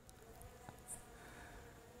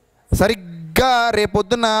 సరిగ్గా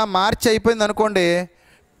రేపొద్దున మార్చి అయిపోయింది అనుకోండి,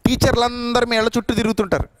 టీచర్లందరూ మీ ఇళ్ళ చుట్టూ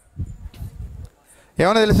తిరుగుతుంటారు.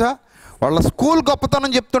 ఏమన్నా తెలుసా, వాళ్ళ స్కూల్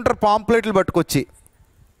గొప్పతనం చెప్తుంటారు పాంప్లెట్లు పట్టుకొచ్చి.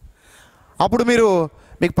 అప్పుడు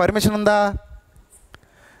మీకు పర్మిషన్ ఉందా,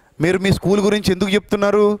 మీరు మీ స్కూల్ గురించి ఎందుకు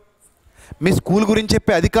చెప్తున్నారు, మీ స్కూల్ గురించి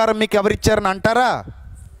చెప్పే అధికారం మీకు ఎవరిచ్చారని అంటారా?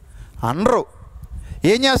 అనరు.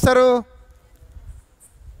 ఏం చేస్తారు,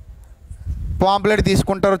 పాంప్లెట్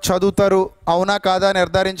తీసుకుంటారు, చదువుతారు, అవునా కాదా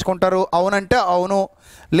నిర్ధారించుకుంటారు. అవునంటే అవును,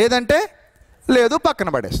 లేదంటే లేదు, పక్కన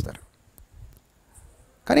పడేస్తారు.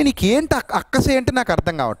 కానీ నీకేంటి అక్కస ఏంటి నాకు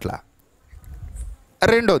అర్థం కావట్లా.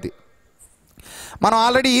 రెండోది, మనం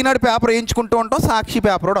ఆల్రెడీ ఈనాడు పేపర్ వేయించుకుంటూ ఉంటాం, సాక్షి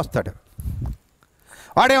పేపర్ కూడా వస్తాడు.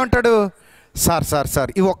 వాడేమంటాడు,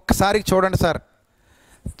 సార్ ఇవి ఒక్కసారికి చూడండి సార్,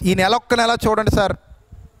 ఈ ఒక్క నెల చూడండి సార్,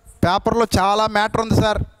 పేపర్లో చాలా మ్యాటర్ ఉంది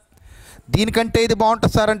సార్, దీనికంటే ఇది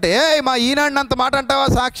బాగుంటుంది సార్ అంటే, మా ఈనాడిని అంత మాట అంటావా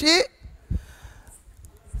సాక్షి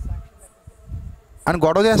అని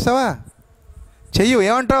గొడవ చేస్తావా? చెయ్యు.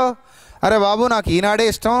 ఏమంటావు, అరే బాబు నాకు ఈనాడే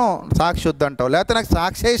ఇష్టం, సాక్షి వద్దంటావు, లేకపోతే నాకు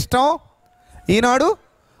సాక్షే ఇష్టం, ఈనాడు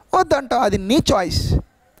వద్దంటావు. అది నీ చాయిస్.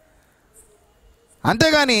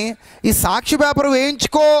 అంతేగాని ఈ సాక్షి పేపర్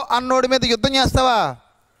వేయించుకో అన్నోడి మీద యుద్ధం చేస్తావా?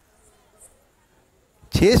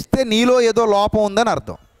 చేస్తే నీలో ఏదో లోపం ఉందని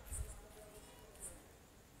అర్థం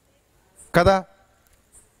కదా.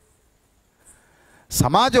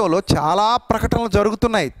 సమాజంలో చాలా ప్రకటనలు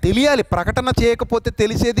జరుగుతున్నాయి, తెలియాలి. ప్రకటన చేయకపోతే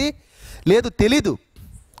తెలిసేది లేదు, తెలీదు.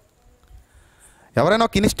 ఎవరైనా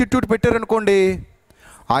ఒక ఇన్స్టిట్యూట్ పెట్టారనుకోండి,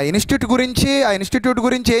 ఆ ఇన్స్టిట్యూట్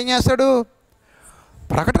గురించి ఏం చేస్తాడు,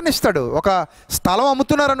 ప్రకటన ఇస్తాడు. ఒక స్థలం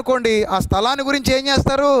అమ్ముతున్నారనుకోండి, ఆ స్థలాన్ని గురించి ఏం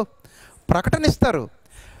చేస్తారు, ప్రకటన ఇస్తారు.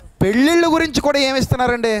 పెళ్ళిళ్ళ గురించి కూడా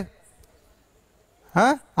ఏమిస్తున్నారండి,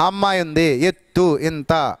 అమ్మాయి ఉంది, ఎత్తు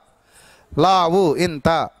ఇంత, లావు ఇంత,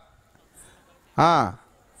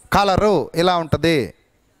 కలరు ఇలా ఉంటుంది,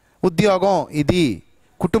 ఉద్యోగం ఇది,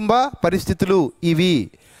 కుటుంబ పరిస్థితులు ఇవి,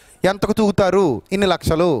 ఎంతకు తూగుతారు, ఇన్ని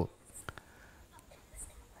లక్షలు,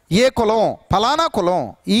 ఏ కులం, ఫలానా కులం,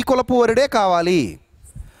 ఈ కులపు వరుడే కావాలి,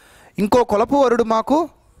 ఇంకో కులపు వరుడు మాకు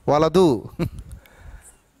వలదు.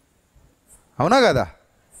 అవునా కదా?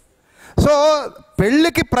 సో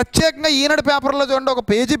పెళ్ళికి ప్రత్యేకంగా ఈనాడు పేపర్లో చూడండి, ఒక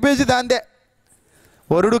పేజీ దాందే,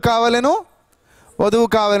 వరుడు కావాలను వధువు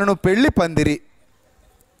కావాలను, పెళ్ళి పందిరి.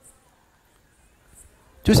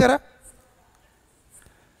 చూసారా?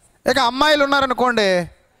 ఇక అమ్మాయిలు ఉన్నారనుకోండి,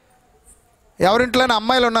 ఎవరింట్లోనే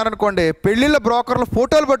అమ్మాయిలు ఉన్నారనుకోండి, పెళ్ళిళ్ళ బ్రోకర్లు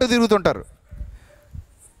ఫోటోలు పట్టు తిరుగుతుంటారు.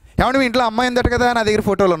 ఏమంటే మీ ఇంట్లో అమ్మాయి ఉందట కదా, నా దగ్గర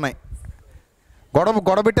ఫోటోలు ఉన్నాయి,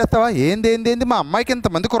 గొడవ పెట్టేస్తావా? ఏంది మా అమ్మాయికి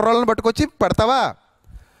ఇంతమంది కుర్రాళ్ళని పట్టుకొచ్చి పెడతావా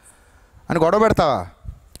అని గొడవ పెడతావా?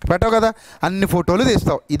 పెట్టావు కదా. అన్ని ఫోటోలు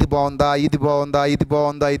తీస్తావు, ఇది బాగుందా, ఇది బాగుందా, ఇది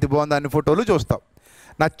బాగుందా, ఇది బాగుందా, అన్ని ఫోటోలు చూస్తావు,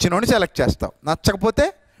 నచ్చినోని సెలెక్ట్ చేస్తావు, నచ్చకపోతే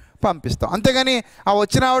పంపిస్తావు. అంతేగాని ఆ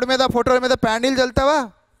వచ్చిన ఆవిడ మీద, ఫోటోల మీద ప్యాండిల్ చల్లుతావా?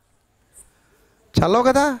 చల్లవు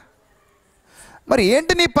కదా. మరి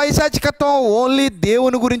ఏంటి నీ పైశాచికత్వం? ఓన్లీ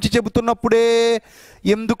దేవుని గురించి చెబుతున్నప్పుడే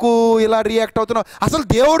ఎందుకు ఇలా రియాక్ట్ అవుతున్నావు? అసలు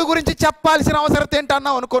దేవుడి గురించి చెప్పాల్సిన అవసరం ఏంటి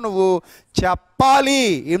అన్నావు అనుకో, నువ్వు చెప్పాలి.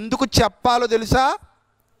 ఎందుకు చెప్పాలో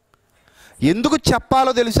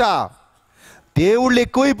తెలుసా? దేవుళ్ళు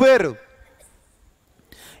ఎక్కువైపోయారు.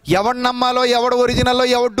 ఎవడు నమ్మాలో, ఎవడు ఒరిజినల్లో,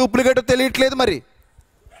 ఎవడు డూప్లికేటో తెలియట్లేదు. మరి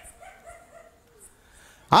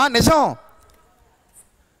నిజం,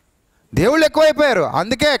 దేవుళ్ళు ఎక్కువైపోయారు.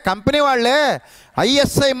 అందుకే కంపెనీ వాళ్ళే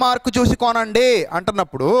ISI మార్కు చూసి కొనండి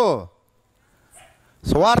అంటున్నప్పుడు,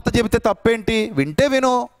 సువార్త చెబితే తప్పేంటి? వింటే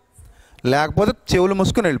విను, లేకపోతే చెవులు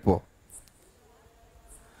మూసుకుని వెళ్ళిపో.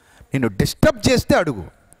 నిన్ను డిస్టర్బ్ చేస్తే అడుగు,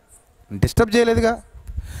 డిస్టర్బ్ చేయలేదుగా.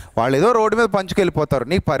 వాళ్ళు ఏదో రోడ్డు మీద పంచుకెళ్ళిపోతారు.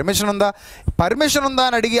 నీకు పర్మిషన్ ఉందా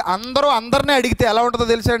అని అడిగి అందరినీ అడిగితే ఎలా ఉంటుందో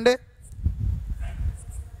తెలుసా అండి?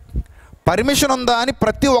 పర్మిషన్ ఉందా అని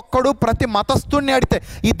ప్రతి ఒక్కడు, ప్రతి మతస్థుడిని అడిగితే,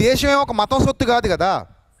 ఈ దేశం ఒక మతం సొత్తు కాదు కదా.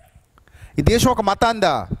 ఈ దేశం ఒక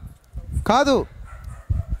మతాందా కాదు.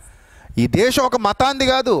 ఈ దేశం ఒక మతాంది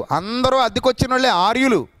కాదు. అందరూ అద్దెకొచ్చిన వాళ్ళే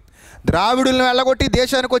ఆర్యులు, ద్రావిడుల్ని వెళ్ళగొట్టి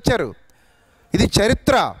దేశానికి వచ్చారు. ఇది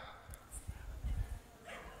చరిత్ర.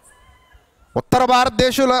 ఉత్తర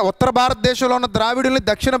భారతదేశంలో ఉన్న ద్రావిడుల్ని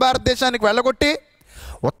దక్షిణ భారతదేశానికి వెళ్ళగొట్టి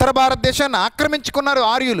ఉత్తర భారతదేశాన్ని ఆక్రమించుకున్నారు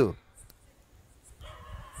ఆర్యులు.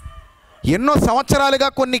 ఎన్నో సంవత్సరాలుగా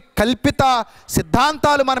కొన్ని కల్పిత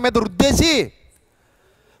సిద్ధాంతాలు మన మీద రుద్దేసి,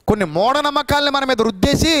 కొన్ని మూఢనమ్మకాలని మన మీద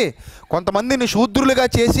రుద్దేసి, కొంతమందిని శూద్రులుగా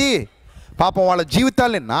చేసి పాపం వాళ్ళ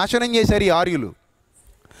జీవితాల్ని నాశనం చేశారు ఈ ఆర్యులు.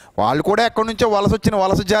 వాళ్ళు కూడా ఎక్కడి నుంచో వలస వచ్చిన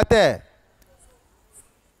వలస జాతే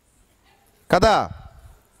కదా.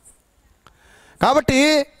 కాబట్టి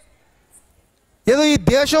ఏదో ఈ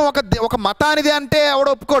దేశం ఒక మతానిది అంటే ఎవడో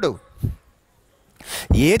ఒప్పుకోడు.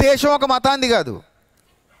 ఏ దేశం ఒక మతాంది కాదు,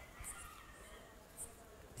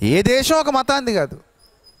 ఏ దేశం ఒక మతాంది కాదు.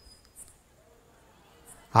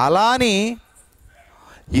 అలాని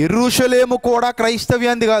యెరూషలేము కూడా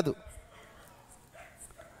క్రైస్తవ్యాంది కాదు.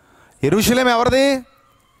 యెరూషలేం ఎవరిది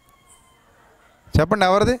చెప్పండి?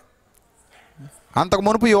 ఎవరిది? అంతకు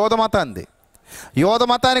మునుపు యోధ మతాంది. యోధ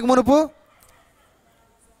మతానికి మునుపు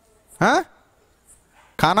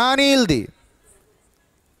కనానీయులది.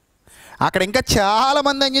 అక్కడ ఇంకా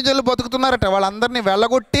చాలామంది అన్యజనులు బతుకుతున్నారట. వాళ్ళందరినీ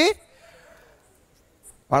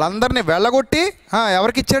వెళ్ళగొట్టి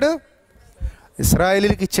ఎవరికి ఇచ్చాడు?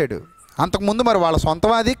 ఇశ్రాయేలీలకి ఇచ్చాడు. అంతకుముందు మరి వాళ్ళ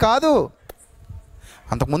సొంతం అది కాదు,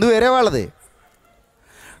 అంతకుముందు వేరే వాళ్ళది.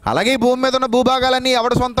 అలాగే ఈ భూమి మీద ఉన్న భూభాగాలన్నీ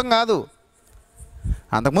ఎవడ సొంతం కాదు,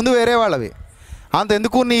 అంతకుముందు వేరే వాళ్ళవి.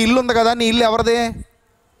 అంతెందుకు, నీ ఇల్లు ఉంది కదా, నీ ఇల్లు ఎవరిది?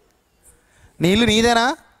 నీ ఇల్లు నీదేనా?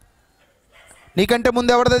 నీకంటే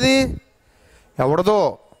ముందు ఎవరిది? ఎవడదో.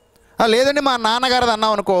 లేదండి మా నాన్నగారిది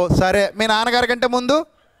అన్నావు అనుకో, సరే మీ నాన్నగారి కంటే ముందు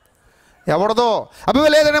ఎవడదో. అబ్బే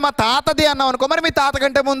లేదండి మా తాతది అన్నావు అనుకో, మరి మీ తాత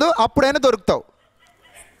కంటే ముందు అప్పుడైనా దొరుకుతావు.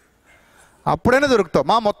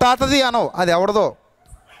 మా ముత్తాతది అనవు, అది ఎవడదో.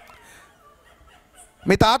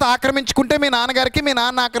 మీ తాత ఆక్రమించుకుంటే మీ నాన్నగారికి, మీ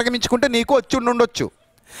నాన్న ఆక్రమించుకుంటే నీకు వచ్చి ఉండొచ్చు.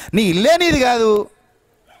 నీ ఇల్లే నీది కాదు.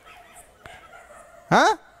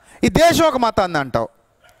 ఈ దేశం ఒక మతాంది అంటావు,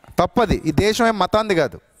 తప్పది. ఈ దేశం ఏం మతాంది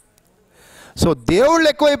కాదు. సో దేవుళ్ళు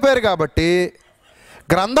ఎక్కువైపోయారు కాబట్టి,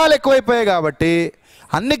 గ్రంథాలు ఎక్కువైపోయాయి కాబట్టి,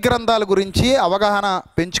 అన్ని గ్రంథాల గురించి అవగాహన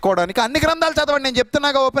పెంచుకోవడానికి అన్ని గ్రంథాలు చదవండి. నేను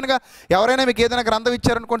చెప్తున్నాగా ఓపెన్గా. ఎవరైనా మీకు ఏదైనా గ్రంథం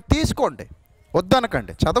ఇచ్చారనుకోండి, తీసుకోండి,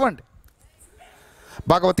 వద్దనకండి, చదవండి.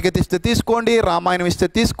 భగవద్గీత ఇస్తే తీసుకోండి, రామాయణం ఇస్తే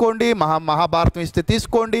తీసుకోండి, మహాభారతం ఇస్తే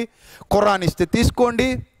తీసుకోండి, ఖురాన్ ఇస్తే తీసుకోండి,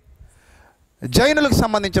 జైనులకు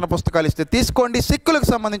సంబంధించిన పుస్తకాలు ఇస్తే తీసుకోండి, సిక్కులకు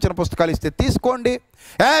సంబంధించిన పుస్తకాలు ఇస్తే తీసుకోండి.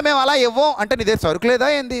 మేము అలా ఇవ్వం అంటే నీదే సరుకులేదా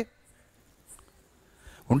ఏంది?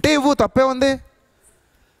 ఉంటే ఇవ్వు, తప్పే ఉంది.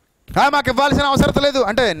 మాకు ఇవ్వాల్సిన అవసరం లేదు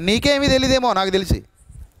అంటే నీకేమీ తెలియదేమో, నాకు తెలిసి.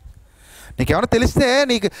 నీకేమైనా తెలిస్తే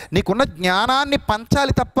నీకున్న జ్ఞానాన్ని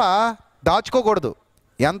పంచాలి తప్ప దాచుకోకూడదు.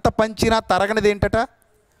 ఎంత పంచినా తరగనిది ఏంటట?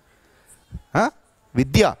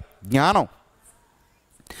 విద్య, జ్ఞానం.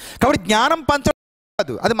 కాబట్టి జ్ఞానం పంచడం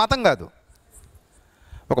కాదు, అది మతం కాదు.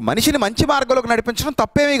 ఒక మనిషిని మంచి మార్గంలోకి నడిపించడం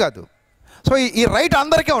తప్పేమీ కాదు. సో ఈ రైట్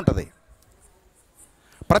అందరికీ ఉంటుంది,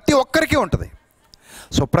 ప్రతి ఒక్కరికి ఉంటుంది.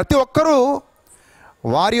 సో ప్రతి ఒక్కరూ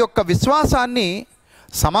వారి యొక్క విశ్వాసాన్ని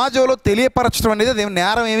సమాజంలో తెలియపరచడం అనేది అది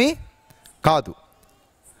నేరం ఏమీ కాదు.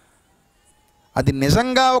 అది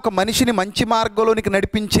నిజంగా ఒక మనిషిని మంచి మార్గంలోనికి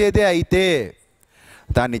నడిపించేదే అయితే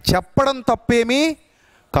దాన్ని చెప్పడం తప్పేమీ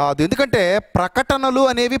కాదు. ఎందుకంటే ప్రకటనలు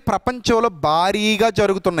అనేవి ప్రపంచంలో భారీగా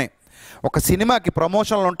జరుగుతున్నాయి. ఒక సినిమాకి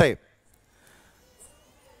ప్రమోషన్లు ఉంటాయి,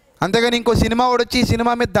 అంతేగాని ఇంకో సినిమా వాడు వచ్చి ఈ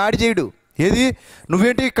సినిమా మీద దాడి చేయడు. ఏది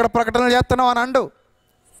నువ్వేంటి ఇక్కడ ప్రకటనలు చేస్తున్నావు అని అండు.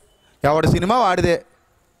 ఎవడి సినిమా వాడిదే,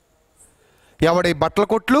 ఎవడి బట్టల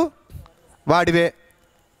కొట్లు వాడివే,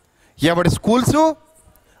 ఎవడి స్కూల్సు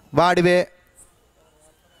వాడివే.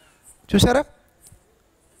 చూసారా?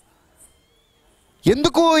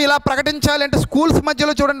 ఎందుకు ఇలా ప్రకటించాలి అంటే స్కూల్స్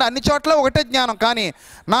మధ్యలో చూడండి అన్ని చోట్ల ఒకటే జ్ఞానం, కానీ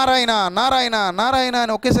నారాయణ నారాయణ నారాయణ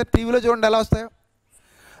అని ఒకేసారి టీవీలో చూడండి ఎలా వస్తాయో.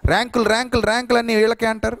 ర్యాంకులు అన్నీ వీళ్ళకే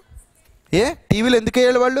అంటారు. టీవీలో ఎందుకు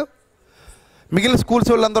వేయాలి వాళ్ళు? మిగిలిన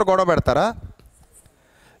స్కూల్స్ వాళ్ళందరూ గొడవ పెడతారా?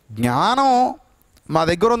 జ్ఞానం మా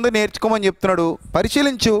దగ్గర ఉంది, నేర్చుకోమని చెప్తున్నాడు,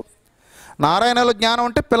 పరిశీలించు. నారాయణలో జ్ఞానం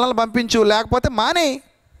ఉంటే పిల్లల్ని పంపించు, లేకపోతే మానే.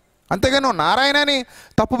 అంతేగాని నువ్వు నారాయణని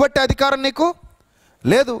తప్పుపట్టే అధికారం నీకు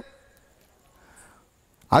లేదు.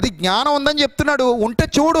 అది జ్ఞానం ఉందని చెప్తున్నాడు, ఉంటే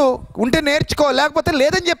చూడు, ఉంటే నేర్చుకో, లేకపోతే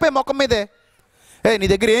లేదని చెప్పే ముఖం మీదే. నీ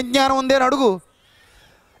దగ్గర ఏం జ్ఞానం ఉంది అని అడుగు,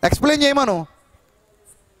 ఎక్స్ప్లెయిన్ చేయమను.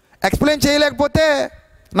 ఎక్స్ప్లెయిన్ చేయలేకపోతే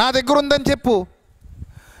నా దగ్గర ఉందని చెప్పు,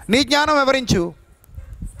 నీ జ్ఞానం వివరించు,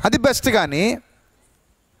 అది బెస్ట్. కానీ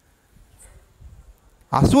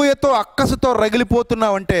అసూయతో అక్కసుతో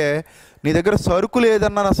రగిలిపోతున్నావంటే నీ దగ్గర సరుకు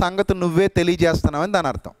లేదన్న సంగతి నువ్వే తెలియజేస్తున్నావని దాని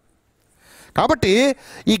అర్థం. కాబట్టి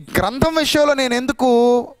ఈ గ్రంథం విషయంలో నేను ఎందుకు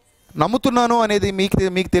నమ్ముతున్నాను అనేది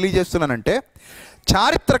మీకు తెలియజేస్తున్నానంటే,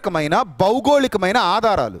 చారిత్రకమైన భౌగోళికమైన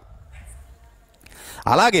ఆధారాలు,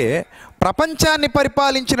 అలాగే ప్రపంచాన్ని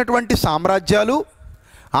పరిపాలించినటువంటి సామ్రాజ్యాలు,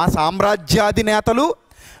 ఆ సామ్రాజ్యాధినేతలు,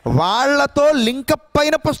 వాళ్ళతో లింకప్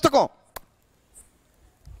అయిన పుస్తకం.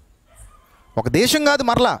 ఒక దేశం కాదు,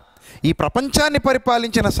 మరలా ఈ ప్రపంచాన్ని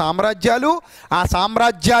పరిపాలించిన సామ్రాజ్యాలు, ఆ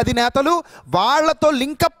సామ్రాజ్యాధినేతలు, వాళ్లతో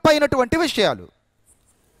లింకప్ అయినటువంటి విషయాలు.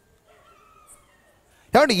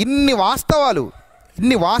 ఏమంటే ఇన్ని వాస్తవాలు,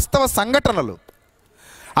 ఇన్ని వాస్తవ సంఘటనలు,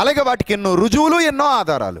 అలాగే వాటికి ఎన్నో రుజువులు, ఎన్నో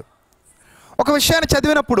ఆధారాలు. ఒక విషయాన్ని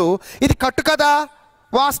చదివినప్పుడు ఇది కట్టుకథ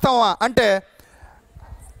వాస్తవమా అంటే,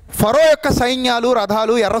 ఫరో యొక్క సైన్యాలు,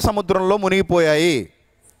 రథాలు ఎర్ర సముద్రంలో మునిగిపోయాయి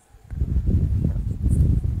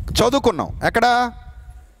చదువుకున్నాం. ఎక్కడ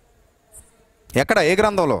ఏ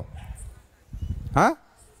గ్రంథంలో?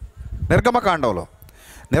 నిర్గమకాండంలో.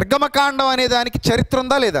 నిర్గమకాండం అనే దానికి చరిత్ర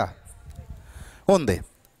ఉందా లేదా? ఉంది.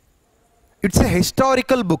 It's a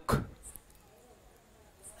historical book.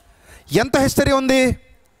 ఎంత హిస్టరీ ఉంది?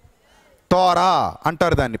 తోరా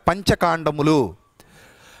అంటారు దాన్ని, పంచకాండములు.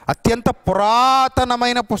 అత్యంత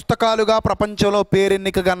పురాతనమైన పుస్తకాలుగా ప్రపంచంలో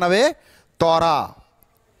పేరెన్నికగన్నవే తోరా.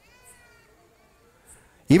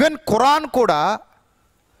 ఈవెన్ ఖురాన్ కూడా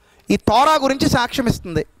ఈ తోరా గురించి సాక్ష్యం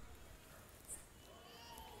ఇస్తుంది.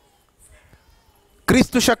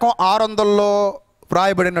 క్రీస్తు శకం 600లో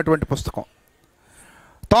వ్రాయబడినటువంటి పుస్తకం.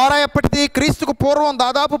 తోరా ఎప్పటిది? క్రీస్తుకు పూర్వం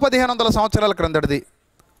దాదాపు 1500 సంవత్సరాల క్రిందటిది.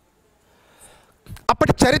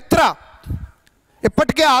 అప్పటి చరిత్ర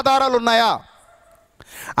ఇప్పటికే ఆధారాలు ఉన్నాయా?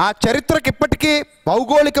 ఆ చరిత్రకి ఇప్పటికీ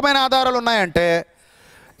భౌగోళికమైన ఆధారాలు ఉన్నాయంటే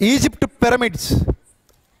ఈజిప్ట్ పిరమిడ్స్,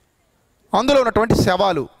 అందులో ఉన్నటువంటి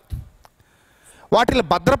శవాలు, వాటిని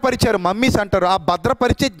భద్రపరిచారు, మమ్మీస్ అంటారు. ఆ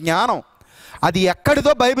భద్రపరిచే జ్ఞానం అది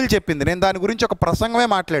ఎక్కడిదో బైబిల్ చెప్పింది. నేను దాని గురించి ఒక ప్రసంగమే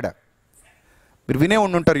మాట్లాడా, మీరు వినే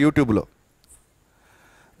ఉండుంటారు యూట్యూబ్లో.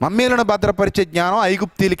 మమ్మీలను భద్రపరిచే జ్ఞానం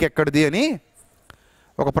ఐగుప్తీలకి ఎక్కడిది అని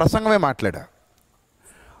ఒక ప్రసంగమే మాట్లాడా.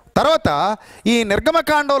 తర్వాత ఈ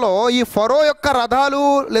నిర్గమకాండంలో ఈ ఫరో యొక్క రథాలు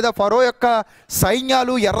లేదా ఫరో యొక్క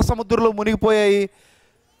సైన్యాలు ఎర్ర సముద్రంలో మునిగిపోయాయి,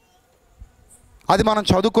 అది మనం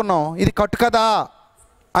చదువుకున్నాం. ఇది కట్టుకదా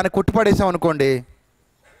అని కొట్టిపడేసాం అనుకోండి,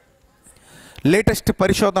 లేటెస్ట్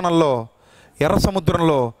పరిశోధనల్లో ఎర్ర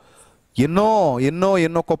సముద్రంలో ఎన్నో ఎన్నో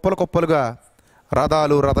ఎన్నో కుప్పలు కుప్పలుగా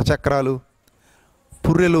రథాలు, రథచక్రాలు,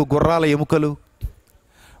 పుర్రెలు, గుర్రాల ఎముకలు,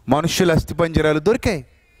 మనుష్యుల అస్థిపంజరాలు దొరికాయి.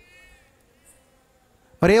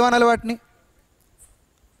 మరి ఏమనాలి వాటిని?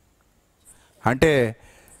 అంటే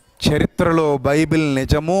చరిత్రలో బైబిల్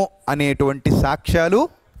నిజము అనేటువంటి సాక్ష్యాలు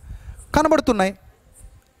కనబడుతున్నాయి.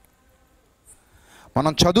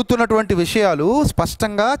 మనం చదువుతున్నటువంటి విషయాలు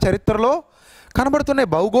స్పష్టంగా చరిత్రలో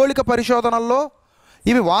కనబడుతున్నాయి. భౌగోళిక పరిశోధనల్లో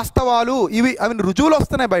ఇవి వాస్తవాలు, అవి రుజువులు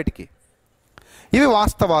వస్తున్నాయి బయటికి. ఇవి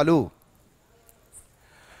వాస్తవాలు.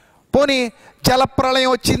 పోనీ జలప్రళయం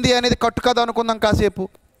వచ్చింది అనేది కట్టుకథ అనుకుందాం కాసేపు.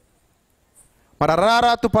 మరి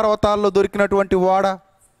అరారాతు పర్వతాల్లో దొరికినటువంటి ఓడ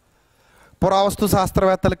పురావస్తు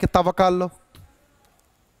శాస్త్రవేత్తలకి తవ్వకాల్లో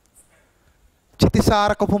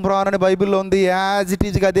చితిసారకపు మ్రాను అని బైబిల్లో ఉంది. యాజ్ ఇట్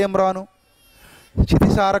ఈజ్గా అదేం రాను,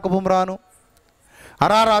 చితిసారకపు మ్రాను.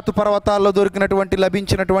 అరారాతు పర్వతాల్లో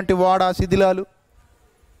లభించినటువంటి ఓడ శిథిలాలు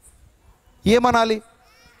ఏమనాలి?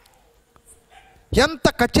 ఎంత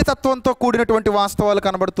ఖచ్చితత్వంతో కూడినటువంటి వాస్తవాలు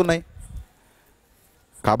కనబడుతున్నాయి.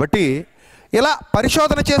 కాబట్టి ఇలా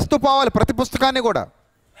పరిశోధన చేస్తూ పోవాలి ప్రతి పుస్తకాన్ని కూడా.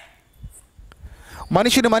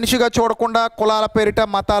 మనిషిని మనిషిగా చూడకుండా కులాల పేరిట,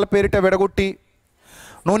 మతాల పేరిట విడగొట్టి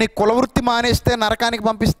నువ్వు నీ కులవృత్తి మానేస్తే నరకానికి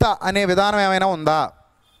పంపిస్తా అనే విధానం ఏమైనా ఉందా?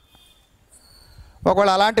 ఒకవేళ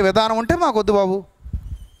అలాంటి విధానం ఉంటే మాకొద్దు బాబు,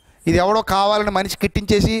 ఇది ఎవడో కావాలని మనిషి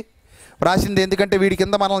కిట్టించేసి రాసింది, ఎందుకంటే వీడి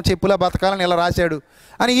కింద మనల్ని చెప్పులా బతకాలని ఇలా రాశాడు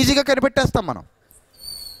అని ఈజీగా కనిపెట్టేస్తాం మనం.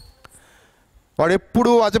 వాడు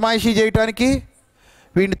ఎప్పుడు అజమాయిషీ చేయటానికి,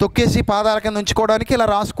 వీడిని తొక్కేసి పాదాల కింద ఉంచుకోవడానికి ఇలా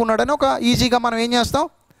రాసుకున్నాడని ఒక ఈజీగా మనం ఏం చేస్తాం,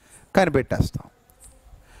 కనిపెట్టేస్తాం.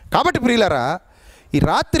 కాబట్టి ప్రియులారా, ఈ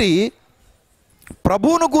రాత్రి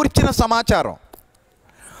ప్రభువును గూర్చిన సమాచారం,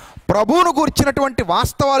 ప్రభువును గూర్చినటువంటి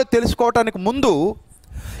వాస్తవాలు తెలుసుకోవటానికి ముందు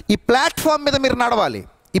ఈ ప్లాట్ఫామ్ మీద మీరు నడవాలి.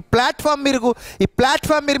 ఈ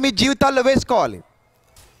ప్లాట్ఫామ్ మీరు మీ జీవితాల్లో వేసుకోవాలి.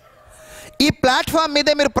 ఈ ప్లాట్ఫామ్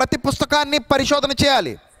మీదే మీరు ప్రతి పుస్తకాన్ని పరిశోధన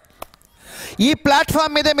చేయాలి. ఈ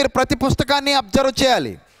ప్లాట్ఫామ్ మీదే మీరు ప్రతి పుస్తకాన్ని అబ్జర్వ్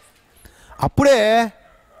చేయాలి. అప్పుడే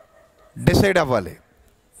డిసైడ్ అవ్వాలి,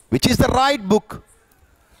 which is the right book,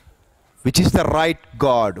 which is the right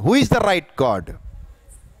God, who is the right God,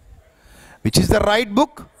 which is the right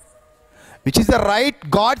book, which is the right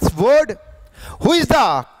God's word, who is the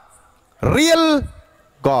real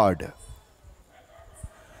God.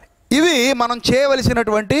 ఇవి మనం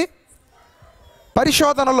చేయవలసినటువంటి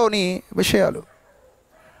పరిశోధనలోని విషయాలు.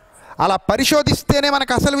 అలా పరిశోధిస్తేనే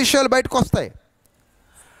మనకు అసలు విషయాలు బయటకు వస్తాయి.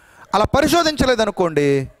 అలా పరిశోధించలేదనుకోండి,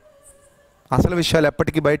 అసలు విషయాలు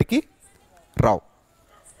ఎప్పటికీ బయటికి రావు.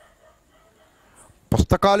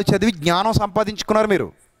 పుస్తకాలు చదివి జ్ఞానం సంపాదించుకున్నారు మీరు,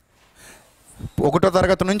 ఒకటో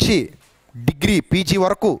తరగతి నుంచి డిగ్రీ పీజీ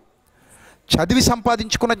వరకు చదివి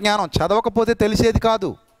సంపాదించుకున్న జ్ఞానం చదవకపోతే తెలిసేది కాదు.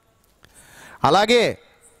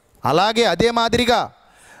 అలాగే అదే మాదిరిగా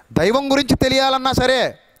దైవం గురించి తెలియాలన్నా సరే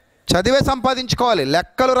చదివే సంపాదించుకోవాలి.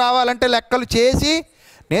 లెక్కలు రావాలంటే లెక్కలు చేసి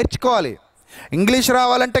నేర్చుకోవాలి. ఇంగ్లీష్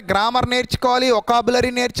రావాలంటే గ్రామర్ నేర్చుకోవాలి,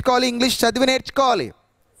 వొకాబులరీ నేర్చుకోవాలి, ఇంగ్లీష్ చదివి నేర్చుకోవాలి.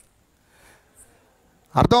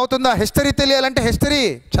 అర్థమవుతుందా? హిస్టరీ తెలియాలంటే హిస్టరీ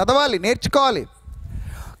చదవాలి, నేర్చుకోవాలి.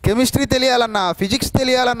 కెమిస్ట్రీ తెలియాలన్నా, ఫిజిక్స్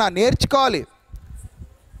తెలియాలన్నా నేర్చుకోవాలి.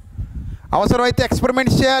 అవసరమైతే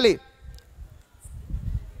ఎక్స్పెరిమెంట్స్ చేయాలి.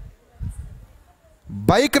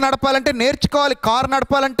 బైక్ నడపాలంటే నేర్చుకోవాలి, కారు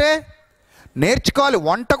నడపాలంటే నేర్చుకోవాలి,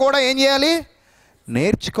 వంట కూడా ఏం చేయాలి?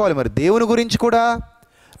 నేర్చుకోవాలి. మరి దేవుని గురించి కూడా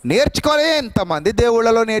నేర్చుకోవాలి. ఎంతమంది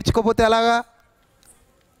దేవుళ్ళలో నేర్చుకోకపోతే ఎలాగా?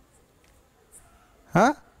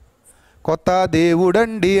 కొత్త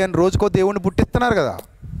దేవుడండి అని రోజుకో దేవుడిని పుట్టిస్తున్నారు కదా,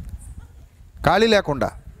 ఖాళీ లేకుండా.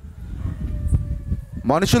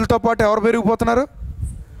 మనుషులతో పాటు ఎవరు పెరిగిపోతున్నారు?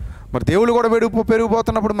 మరి దేవుళ్ళు కూడా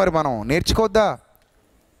పెరిగిపోతున్నప్పుడు మరి మనం నేర్చుకోవద్దా?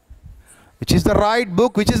 Which is the right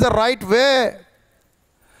book, which is the right way,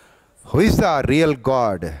 who is the real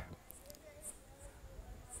God?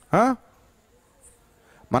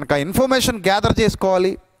 మనకు ఆ ఇన్ఫర్మేషన్ గ్యాదర్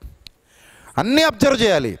చేసుకోవాలి, అన్నీ అబ్జర్వ్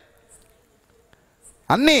చేయాలి.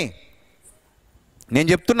 అన్నీ నేను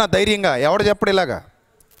చెప్తున్నా ధైర్యంగా, ఎవడు చెప్పడు ఇలాగా.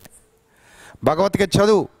 భగవద్గీత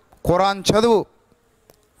చదువు, ఖురాన్ చదువు,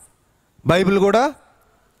 బైబిల్ కూడా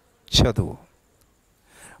చదువు.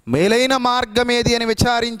 మేలైన మార్గం ఏది అని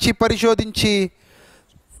విచారించి పరిశోధించి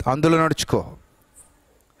అందులో నడుచుకో.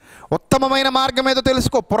 ఉత్తమమైన మార్గం ఏదో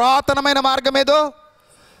తెలుసుకో, పురాతనమైన మార్గం ఏదో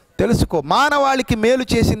తెలుసుకో. మానవాళికి మేలు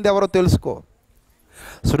చేసింది ఎవరో తెలుసుకో,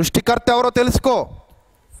 సృష్టికర్త ఎవరో తెలుసుకో,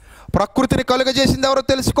 ప్రకృతిని కలుగజేసింది ఎవరో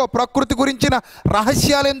తెలుసుకో, ప్రకృతి గురించిన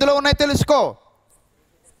రహస్యాలు ఎందులో ఉన్నాయో తెలుసుకో,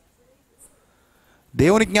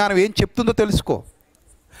 దేవుని జ్ఞానం ఏం చెప్తుందో తెలుసుకో.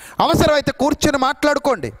 అవసరమైతే కూర్చొని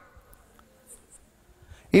మాట్లాడుకోండి.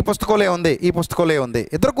 ఈ పుస్తకంలో ఏముంది, ఈ పుస్తకంలో ఏముంది,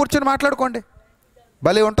 ఇద్దరు కూర్చొని మాట్లాడుకోండి,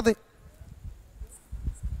 భలే ఉంటుంది.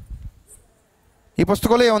 ఈ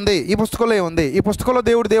పుస్తకంలో ఏముంది, ఈ పుస్తకంలో ఏముంది, ఈ పుస్తకంలో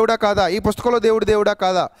దేవుడు దేవుడా కాదా, ఈ పుస్తకంలో దేవుడు దేవుడా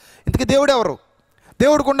కాదా, ఇంతకీ దేవుడు ఎవరు,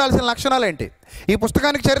 దేవుడికి ఉండాల్సిన లక్షణాలు ఏంటి, ఈ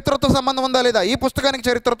పుస్తకానికి చరిత్రతో సంబంధం ఉందా లేదా, ఈ పుస్తకానికి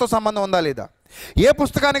చరిత్రతో సంబంధం ఉందా లేదా, ఏ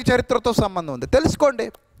పుస్తకానికి చరిత్రతో సంబంధం ఉంది తెలుసుకోండి.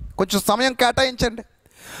 కొంచెం సమయం కేటాయించండి.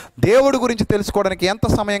 దేవుడి గురించి తెలుసుకోవడానికి ఎంత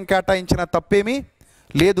సమయం కేటాయించినా తప్పేమీ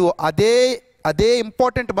లేదు. అదే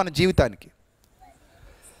ఇంపార్టెంట్ మన జీవితానికి.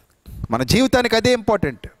 అదే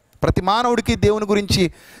ఇంపార్టెంట్. ప్రతి మానవుడికి దేవుని గురించి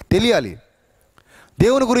తెలియాలి,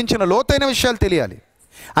 దేవుని గురించిన లోతైన విషయాలు తెలియాలి,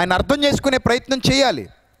 ఆయన అర్థం చేసుకునే ప్రయత్నం చేయాలి.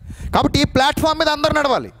 కాబట్టి ఈ ప్లాట్ఫామ్ మీద అందరు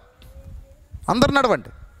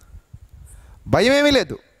నడవండి, భయం ఏమీ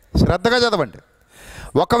లేదు, శ్రద్ధగా చదవండి.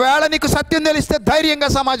 ఒకవేళ నీకు సత్యం తెలిస్తే ధైర్యంగా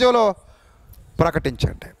సమాజంలో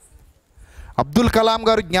ప్రకటించండి. అబ్దుల్ కలాం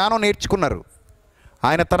గారు జ్ఞానం నేర్చుకున్నారు.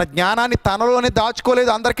 ఆయన తన జ్ఞానాన్ని తనలోనే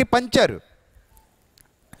దాచుకోలేదు, అందరికీ పంచారు.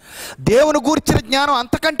 దేవుని గూర్చిన జ్ఞానం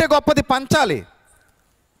అంతకంటే గొప్పది, పంచాలి.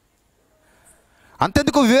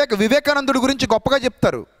 అంతెందుకు వివేకానందుడి గురించి గొప్పగా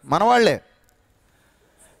చెప్తారు మనవాళ్లే.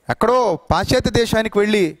 ఎక్కడో పాశ్చాత్య దేశానికి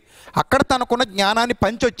వెళ్ళి అక్కడ తనకున్న జ్ఞానాన్ని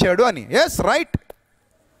పంచొచ్చాడు అని. ఎస్, రైట్,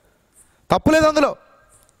 తప్పులేదు అందులో.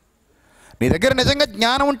 నీ దగ్గర నిజంగా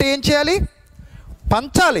జ్ఞానం ఉంటే ఏం చేయాలి?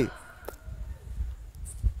 పంచాలి.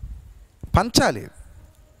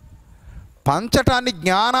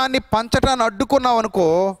 జ్ఞానాన్ని పంచటాన్ని అడ్డుకున్నావు అనుకో,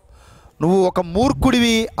 నువ్వు ఒక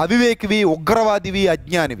మూర్ఖుడివి, అవివేకివి, ఉగ్రవాదివి,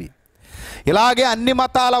 అజ్ఞానివి. ఇలాగే అన్ని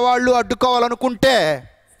మతాల వాళ్ళు అడ్డుకోవాలనుకుంటే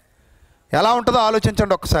ఎలా ఉంటుందో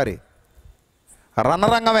ఆలోచించండి ఒకసారి.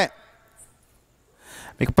 రణరంగమే.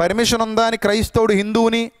 మీకు పర్మిషన్ ఉందా అని క్రైస్తవుడు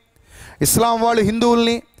హిందువుని, ఇస్లాం వాళ్ళు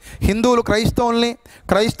హిందువుల్ని, హిందువులు క్రైస్తవుల్ని,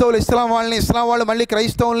 క్రైస్తవులు ఇస్లాం వాళ్ళని, ఇస్లాం వాళ్ళు మళ్ళీ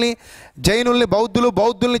క్రైస్తవుల్ని, జైనుల్ని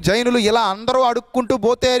బౌద్ధుల్ని జైనులు, ఇలా అందరూ అడుక్కుంటూ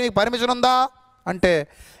పోతే నీకు పర్మిషన్ ఉందా అంటే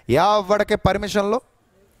ఎవడికే పర్మిషన్లు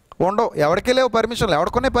ఉండవు. ఎవరికీ లేవు పర్మిషన్లు.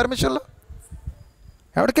 ఎవడికొన్నాయి పర్మిషన్లు?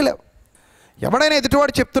 ఎవడికి లేవు. ఎవడైనా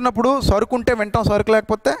ఎదుటివాడు చెప్తున్నప్పుడు సరుకుంటే వింటాం, సరుకు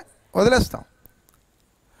లేకపోతే వదిలేస్తాం.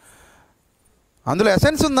 అందులో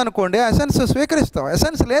ఎసెన్స్ ఉందనుకోండి, ఎసెన్స్ స్వీకరిస్తాం.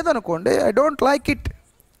 ఎసెన్స్ లేదనుకోండి, I don't like it,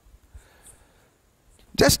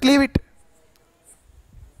 just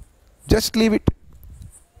leave it.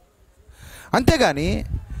 అంతేగాని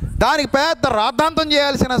దానికి పెద్ద రాద్ధాంతం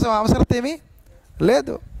చేయాల్సిన అవసరం ఏమీ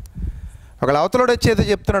లేదు. ఒకవేళ అవతలోడు వచ్చేది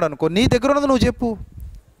చెప్తున్నాడు అనుకో, నీ దగ్గర ఉన్నది నువ్వు చెప్పు.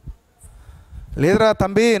 లేదురా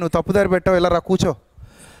తంబి, నువ్వు తప్పుదారి పెట్టావు, ఇలా రా కూర్చో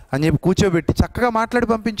అని చెప్పి కూర్చోబెట్టి చక్కగా మాట్లాడి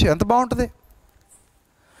పంపించు, ఎంత బాగుంటుంది.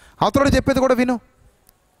 అవతలోడు చెప్పేది కూడా విను,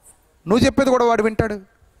 నువ్వు చెప్పేది కూడా వాడు వింటాడు.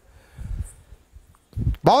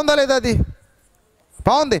 బాగుందా లేదా? అది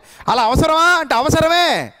బాగుంది. అలా అవసరమా అంటే అవసరమే.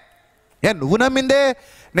 నువ్వు నమ్మిందే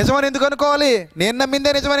నిజమని ఎందుకు అనుకోవాలి? నేను నమ్మిందే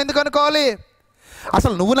నిజమని ఎందుకు అనుకోవాలి?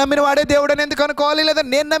 అసలు నువ్వు నమ్మిన వాడే దేవుడని ఎందుకు అనుకోవాలి? లేదా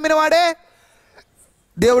నేను నమ్మిన వాడే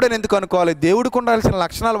దేవుడని ఎందుకు అనుకోవాలి? దేవుడికి ఉండాల్సిన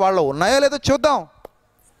లక్షణాలు వాళ్ళు ఉన్నాయో లేదో చూద్దాం.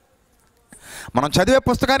 మనం చదివే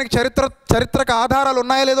పుస్తకానికి చరిత్రక ఆధారాలు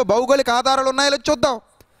ఉన్నాయో లేదో, భౌగోళిక ఆధారాలు ఉన్నాయో లేదో చూద్దాం.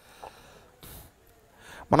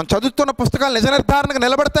 మనం చదువుతున్న పుస్తకాలు నిజ నిర్ధారణకు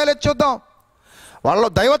నిలబడతాయో లేదో చూద్దాం. వాళ్ళలో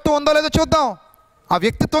దైవత్వం ఉందో లేదో చూద్దాం. ఆ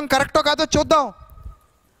వ్యక్తిత్వం కరెక్టో కాదో చూద్దాం.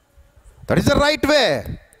 That is the right way,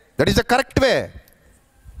 that is the correct way.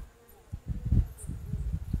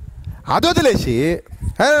 అది వదిలేసి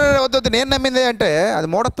వద్దు నేను నమ్మిందే అంటే అది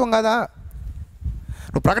మూఢత్వం కాదా?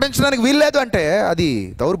 నువ్వు ప్రకటించడానికి వీల్లేదు అంటే అది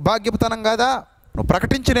దౌర్భాగ్యపుతనం కాదా? నువ్వు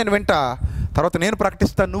ప్రకటించి నేను వింటా, తర్వాత నేను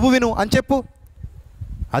ప్రకటిస్తాను, నువ్వు విను అని చెప్పు.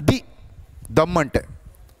 అది దమ్ అంటే,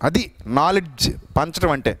 అది నాలెడ్జ్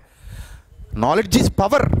పంచడం అంటే. Knowledge is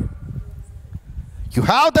power. You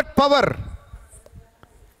have that power.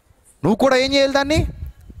 నువ్వు కూడా ఏం చేయాలి? దాన్ని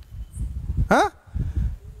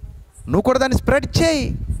నువ్వు కూడా దాన్ని స్ప్రెడ్ చేయి,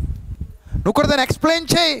 నువ్వు కూడా దాన్ని ఎక్స్ప్లెయిన్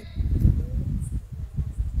చేయి,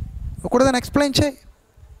 నువ్వు కూడా దాన్ని ఎక్స్ప్లెయిన్ చేయి.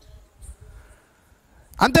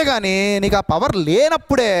 అంతేగాని నీకు ఆ పవర్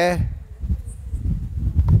లేనప్పుడే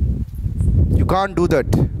you can't do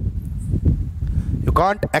that, you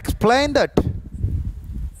can't explain that.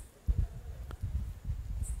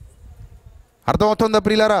 అర్థమవుతుందా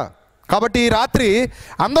ప్రియులారా? కాబట్టి ఈ రాత్రి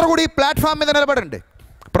అందరూ కూడా ఈ ప్లాట్ఫామ్ మీద నిలబడండి.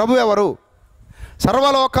 ప్రభు ఎవరు?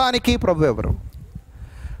 సర్వలోకానికి ప్రభు ఎవరు?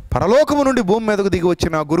 పరలోకము నుండి భూమి మీదకు దిగి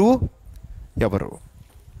వచ్చిన గురువు ఎవరు?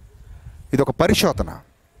 ఇది ఒక పరిశోధన.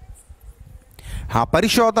 ఆ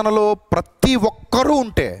పరిశోధనలో ప్రతి ఒక్కరూ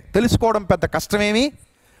ఉంటే తెలుసుకోవడం పెద్ద కష్టమేమీ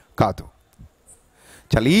కాదు,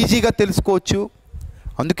 చాలా ఈజీగా తెలుసుకోవచ్చు.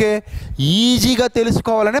 అందుకే ఈజీగా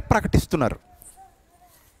తెలుసుకోవాలనే ప్రకటిస్తున్నారు.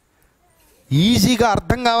 ఈజీగా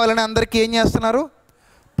అర్థం కావాలని అందరికీ ఏం చేస్తున్నారు?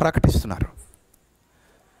 ప్రకటిస్తున్నారు.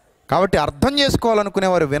 కాబట్టి అర్థం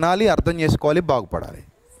చేసుకోవాలనుకునేవారు వినాలి, అర్థం చేసుకోవాలి, బాగుపడాలి.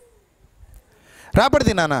 రేపటి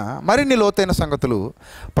దినాన మరిన్ని లోతైన సంగతులు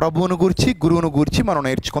ప్రభువును గూర్చి, గురువును గూర్చి మనం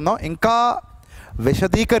నేర్చుకుందాం. ఇంకా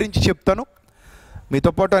విశదీకరించి చెప్తాను.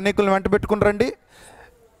 మీతో పాటు అనేకులను వెంట పెట్టుకుని రండి.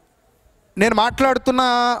 నేను మాట్లాడుతున్న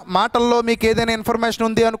మాటల్లో మీకు ఏదైనా ఇన్ఫర్మేషన్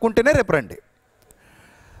ఉంది అనుకుంటేనే రేపు రండి.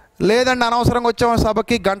 లేదండి అనవసరంగా వచ్చాము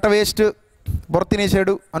సభకి, గంట వేస్ట్, బుర్ర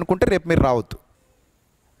తినేసాడు అనుకుంటే రేపు మీరు రావద్దు.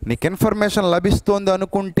 నీకు ఇన్ఫర్మేషన్ లభిస్తోంది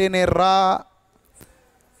అనుకుంటేనే రా.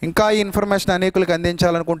 ఇంకా ఈ ఇన్ఫర్మేషన్ అనేకులకు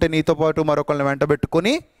అందించాలనుకుంటే నీతో పాటు మరొకరిని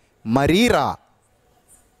వెంటబెట్టుకొని మరీ రా.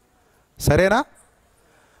 సరేనా?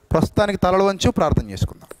 ప్రస్తుతానికి తలలు వంచు ప్రార్థన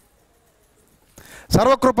చేసుకుందాం.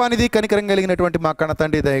 సర్వకృపానిధి, కనికరం కలిగినటువంటి మా కన్న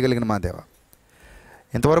తండ్రి, దయగలిగిన మా దేవ,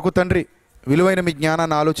 ఇంతవరకు తండ్రి విలువైన మీ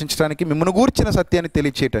జ్ఞానాన్ని ఆలోచించడానికి, మిమ్మల్ని గూర్చిన సత్యాన్ని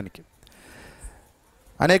తెలియచేయటానికి,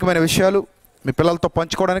 అనేకమైన విషయాలు మీ పిల్లలతో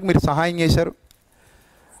పంచుకోవడానికి మీరు సహాయం చేశారు.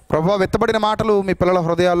 ప్రభువా, వెత్తబడిన మాటలు మీ పిల్లల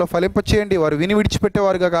హృదయాల్లో ఫలింపచేయండి. వారు విని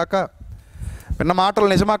విడిచిపెట్టేవారుగా కాక విన్న మాటలు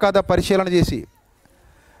నిజమా కాదా పరిశీలన చేసి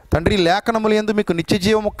తండ్రి, లేఖనములు యందు మీకు నిత్య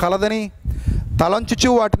జీవము కలదని తలంచుచు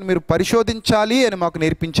వాటిని మీరు పరిశోధించాలి అని మాకు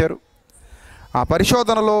నేర్పించారు. ఆ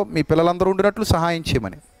పరిశోధనలో మీ పిల్లలందరూ ఉండినట్లు సహాయం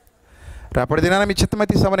చేయమని, రేపటి దినాన మీ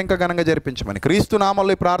చిత్తమతి సభను ఇంకా ఘనంగా జరిపించమని క్రీస్తు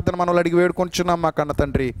నామములో ఈ ప్రార్థన మనల్ని అడిగి వేడుకొంచున్నాం మా కన్న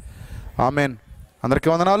తండ్రి. ఆమెన్. అందరికీ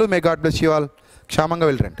వందనాలు. May God bless you all. క్షేమంగా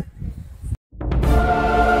వెళ్ళండి.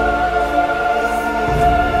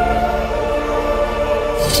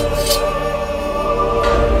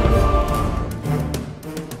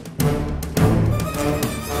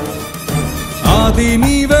 ఆది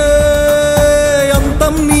నీవే,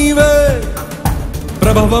 అంతం నీవే,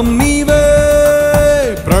 ప్రభవం నీవే,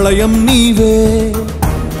 ప్రళయం నీవే,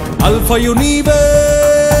 అల్ఫయు నీవే,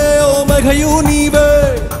 ఓమెఘయు నీవే,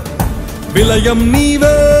 విలయం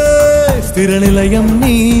నీవే, స్థిర నిలయం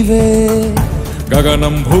నీవే,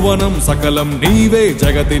 గగనం భువనం సకలం నీవే,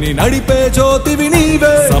 జగతిని నడిపే జ్యోతివి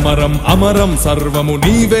నీవే, సమరం అమరం సర్వము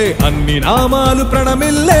నీవే, అన్ని నామాలు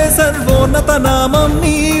ప్రణమిల్లే సర్వోన్నత నామం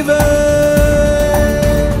నీవే,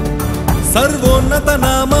 సర్వోన్నత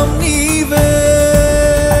నామం నీవే.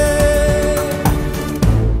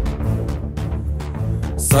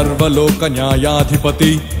 సర్వలోక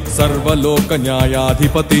న్యాయాధిపతి, సర్వలోక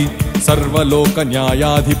న్యాయాధిపతి, సర్వలోక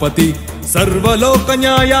న్యాయాధిపతి, సర్వలోక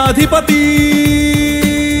న్యాయాధిపతి,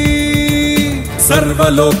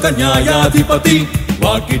 సర్వలోక న్యాయాధిపతి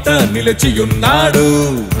వాకిట నిలిచియున్నాడు.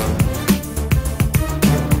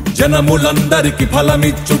 జనములందరికి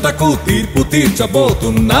ఫలమిచ్చుటకు తీర్పు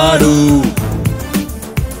తీర్చబోతున్నాడు.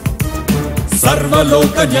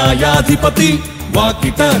 సర్వలోక న్యాయాధిపతి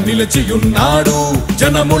వాకిట నిలిచియున్నాడు.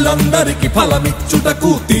 జనములందరికి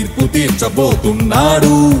ఫలమిచ్చుటకు తీర్పు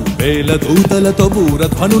తీర్చబోతున్నాడు. వేల దూతలతో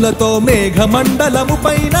బూరధ్వనులతో మేఘమండలము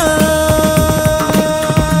పైన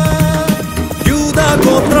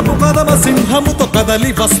సింహముతో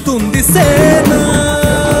కదలి వస్తుంది సేన.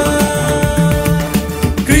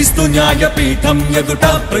 క్రీస్తు న్యాయపీఠం ఎదుట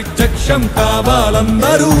ప్రత్యక్షం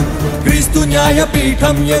కావాలందరూ. క్రీస్తు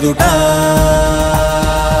న్యాయపీఠం ఎదుట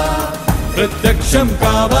ప్రత్యక్షం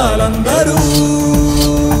కావాలందరూ.